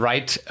not the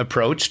right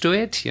approach to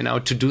it,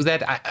 to do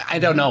that. I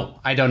don't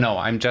know.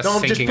 I'm just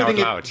thinking out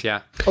loud.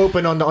 Yeah,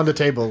 open on the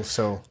table.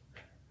 So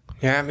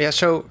yeah.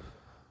 So.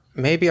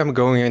 Maybe I'm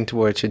going in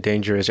towards a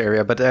dangerous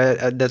area, but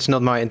that's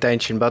not my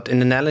intention. But in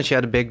the Netherlands, you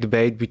had a big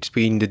debate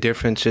between the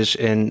differences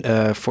in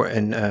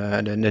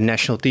the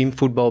national team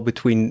football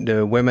between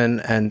the women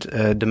and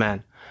the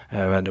men.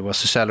 There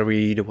was the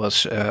salary, there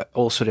was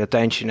also the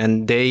attention,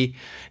 and they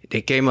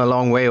came a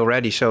long way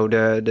already. So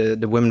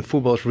the women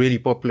football is really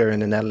popular in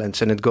the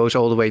Netherlands, and it goes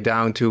all the way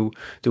down to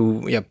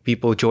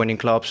people joining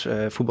clubs,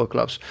 football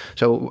clubs.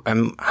 So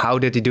how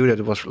did they do that?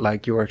 It was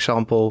like your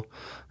example.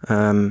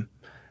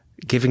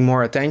 Giving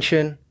more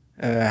attention,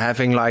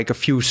 having like a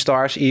few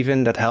stars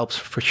even, that helps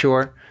for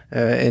sure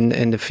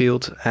in the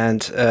field. And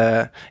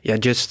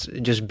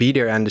just be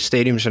there. And the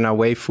stadiums are now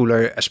way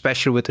fuller,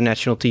 especially with the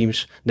national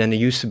teams, than they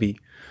used to be.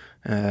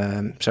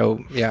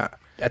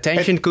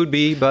 Attention could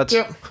be, but...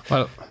 Yeah.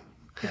 Well,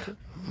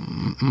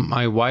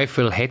 my wife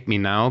will hate me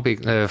now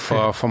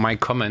for my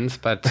comments,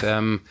 but...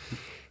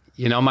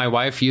 my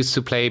wife used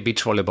to play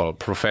beach volleyball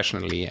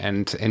professionally.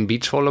 And in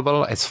beach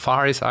volleyball, as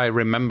far as I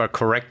remember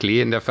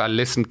correctly, and if I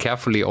listened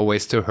carefully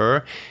always to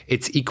her,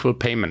 it's equal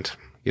payment.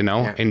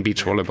 In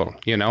beach volleyball,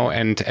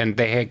 and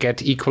they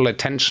get equal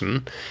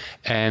attention,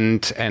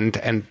 and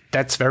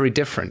that's very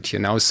different,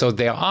 So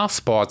there are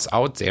sports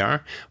out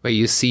there where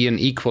you see an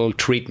equal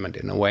treatment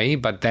in a way,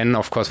 but then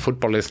of course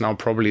football is now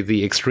probably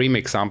the extreme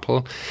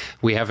example.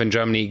 We have in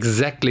Germany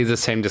exactly the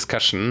same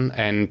discussion,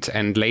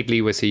 and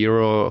lately with the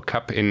Euro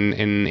Cup in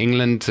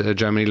England,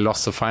 Germany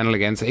lost the final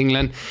against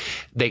England.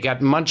 They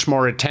got much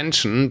more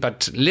attention,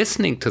 but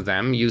listening to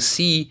them, you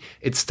see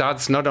it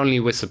starts not only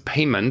with the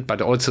payment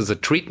but also the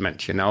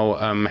treatment.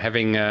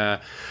 Having a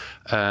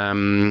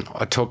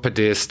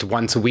orthopedist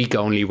once a week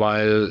only,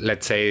 while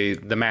let's say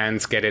the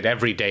men's get it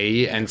every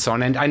day, and so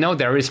on. And I know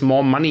there is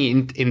more money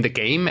in the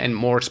game and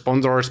more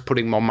sponsors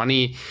putting more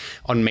money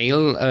on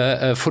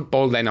male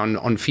football than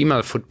on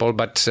female football,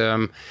 but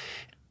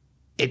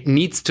it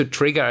needs to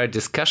trigger a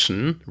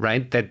discussion,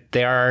 right? That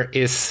there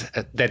is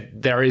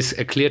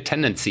a clear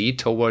tendency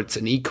towards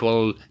an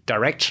equal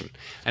direction.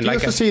 And you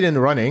also see it in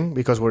running,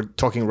 because we're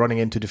talking running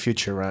into the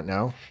future right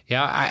now.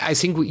 Yeah, I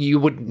think you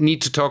would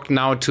need to talk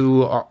now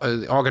to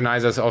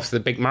organizers of the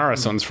big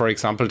marathons, for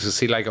example, to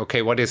see like,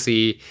 okay, what is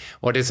the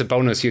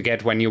bonus you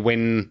get when you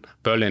win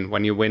Berlin?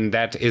 When you win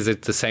that, is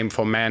it the same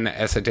for men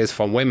as it is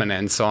for women,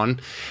 and so on?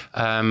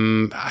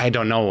 I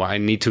don't know. I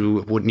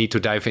would need to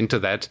dive into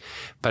that.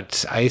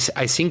 But I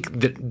think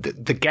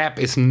the gap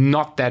is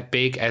not that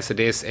big as it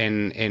is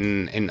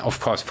in of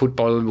course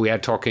football. We are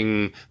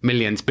talking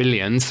millions,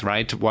 billions,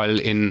 right? While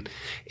in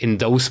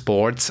those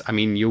sports, I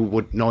mean, you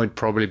would know it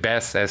probably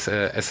best as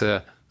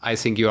a I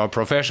think you are a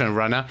professional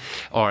runner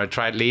or a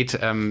triathlete.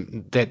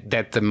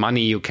 That the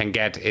money you can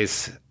get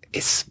is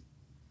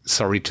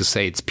sorry to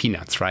say, it's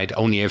peanuts, right?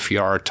 Only if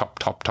you are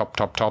top.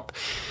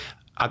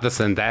 Other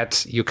than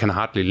that, you can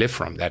hardly live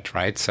from that,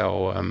 right?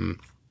 So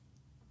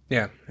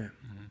yeah.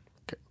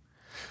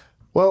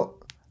 Well,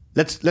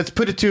 let's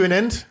put it to an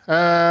end.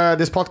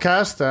 This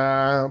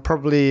podcast,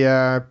 probably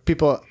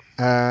people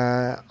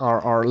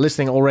are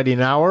listening already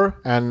an hour,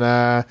 and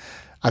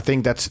I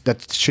think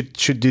that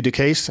should do the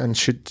case and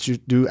should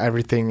do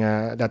everything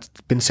that's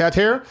been said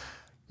here.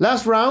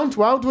 Last round,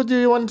 Wout, what do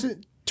you want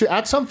to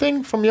add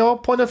something from your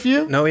point of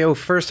view? No,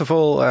 first of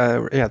all,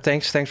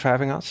 thanks for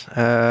having us.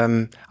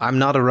 I'm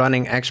not a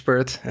running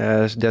expert.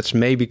 That's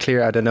maybe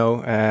clear, I don't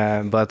know.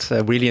 But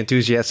really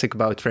enthusiastic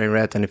about Train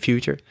Red and the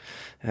future.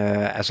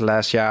 As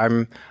last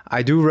year,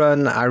 I do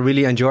run. I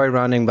really enjoy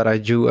running, but I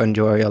do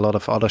enjoy a lot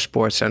of other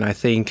sports. And I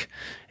think,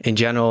 in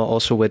general,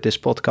 also with this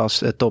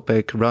podcast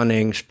topic,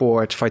 running,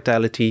 sports,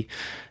 vitality,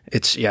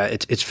 it's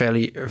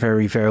very,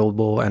 very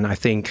variable. And I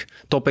think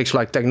topics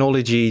like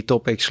technology,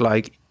 topics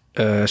like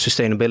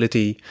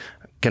sustainability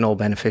can all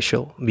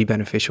be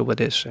beneficial with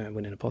this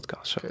within the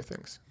podcast. So. Okay,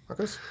 thanks,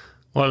 Marcus.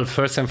 Well,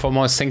 first and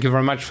foremost, thank you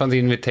very much for the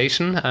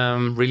invitation.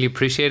 Really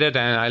appreciate it,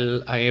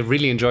 and I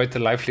really enjoyed the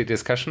lively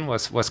discussion.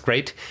 Was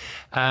great.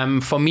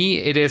 For me,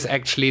 it is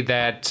actually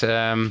that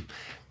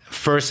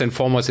first and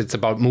foremost, it's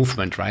about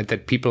movement, right?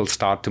 That people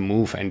start to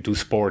move and do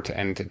sport,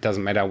 and it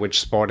doesn't matter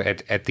which sport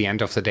at the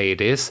end of the day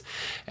it is,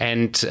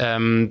 and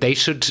they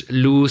should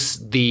lose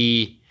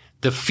the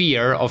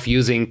fear of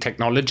using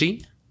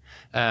technology.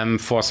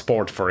 For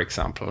sport, for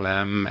example.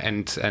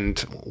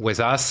 And with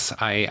us,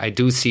 I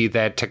do see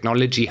that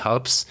technology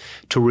helps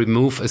to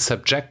remove a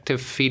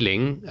subjective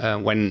feeling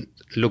when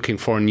looking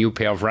for a new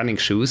pair of running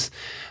shoes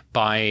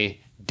by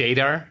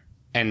data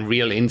and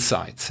real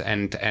insights.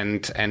 And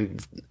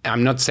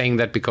I'm not saying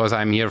that because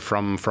I'm here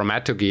from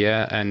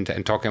Attogear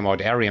and talking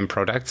about Arion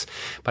products,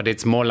 but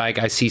it's more like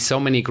I see so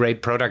many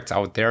great products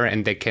out there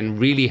and they can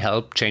really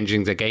help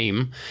changing the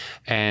game,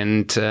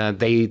 and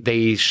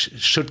they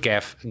should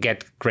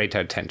get greater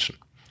attention.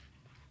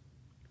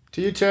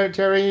 To you,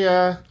 Terry,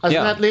 as an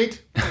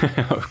athlete.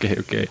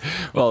 Okay.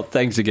 Well,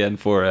 thanks again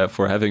for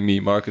having me,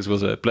 Marcus. It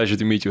was a pleasure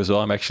to meet you as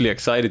well. I'm actually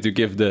excited to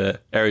give the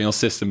Arion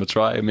system a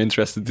try. I'm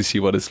interested to see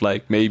what it's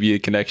like. Maybe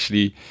it can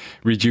actually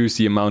reduce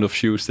the amount of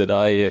shoes that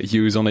I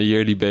use on a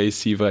yearly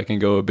basis. See if I can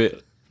go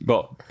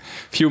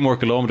few more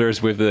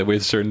kilometers with a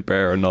certain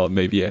pair or not.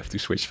 Maybe I have to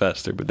switch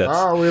faster, but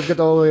that's... we've got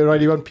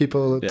already one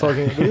people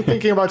talking,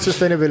 thinking about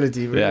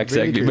sustainability. Yeah,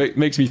 exactly.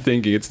 Makes me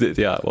thinking. It's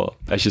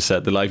as you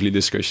said, the lively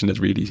discussion that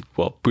really,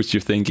 puts you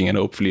thinking, and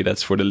hopefully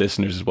that's for the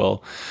listeners as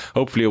well.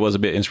 Hopefully it was a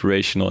bit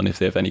inspirational, and if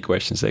they have any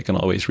questions, they can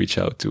always reach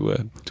out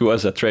to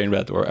us at Train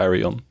Red or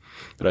Arion.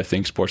 But I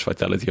think Sports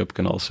Vitality Hub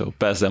can also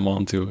pass them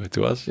on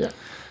to us. Yeah.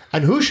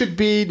 And who should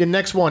be the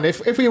next one?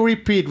 If we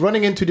repeat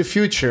running into the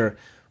future,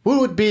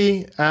 who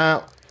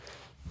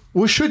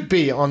should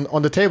be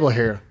on the table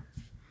here?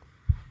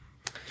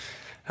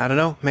 I don't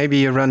know.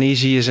 Maybe Run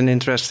Easy is an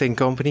interesting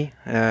company.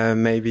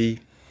 Maybe,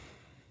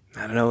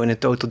 I don't know, in a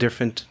total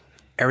different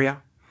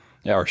area.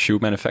 Yeah, or shoe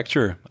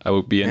manufacturer. I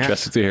would be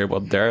interested to hear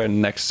what their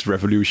next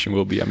revolution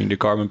will be. I mean, the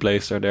carbon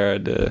plates are there.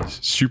 The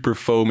super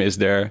foam is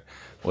there.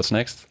 What's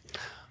next?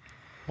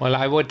 Well,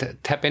 I would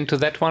tap into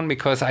that one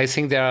because I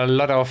think there are a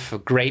lot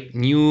of great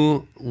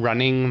new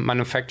running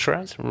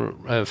manufacturers,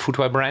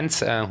 footwear brands,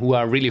 who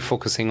are really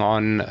focusing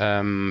on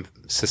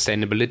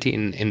sustainability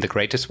in the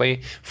greatest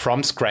way,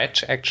 from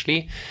scratch,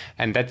 actually.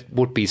 And that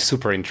would be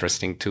super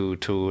interesting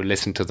to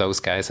listen to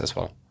those guys as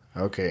well.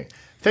 Okay.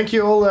 Thank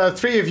you all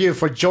three of you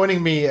for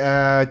joining me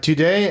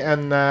today.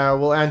 And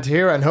we'll end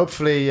here. And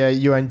hopefully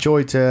you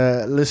enjoyed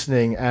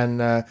listening.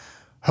 And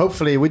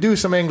hopefully we do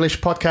some English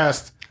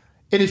podcast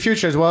in the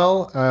future as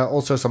well,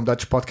 also some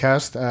Dutch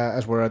podcast,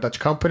 as we're a Dutch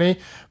company.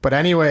 But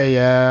anyway,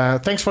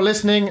 thanks for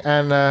listening,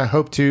 and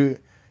hopefully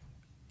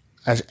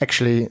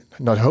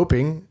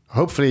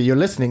you're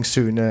listening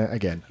soon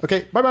again.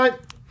 Okay, bye-bye.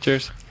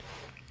 Cheers.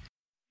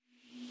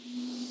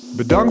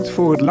 Bedankt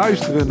voor het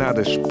luisteren naar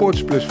de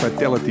Sports Plus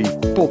Vitality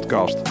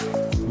podcast.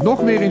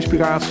 Nog meer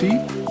inspiratie?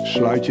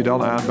 Sluit je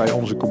dan aan bij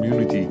onze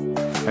community.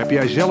 Heb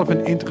jij zelf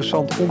een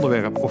interessant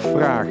onderwerp of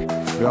vraag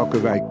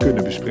welke wij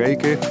kunnen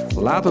bespreken?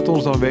 Laat het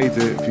ons dan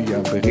weten via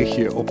een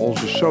berichtje op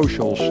onze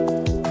socials.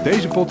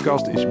 Deze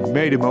podcast is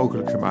mede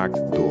mogelijk gemaakt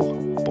door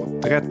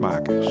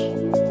Portretmakers.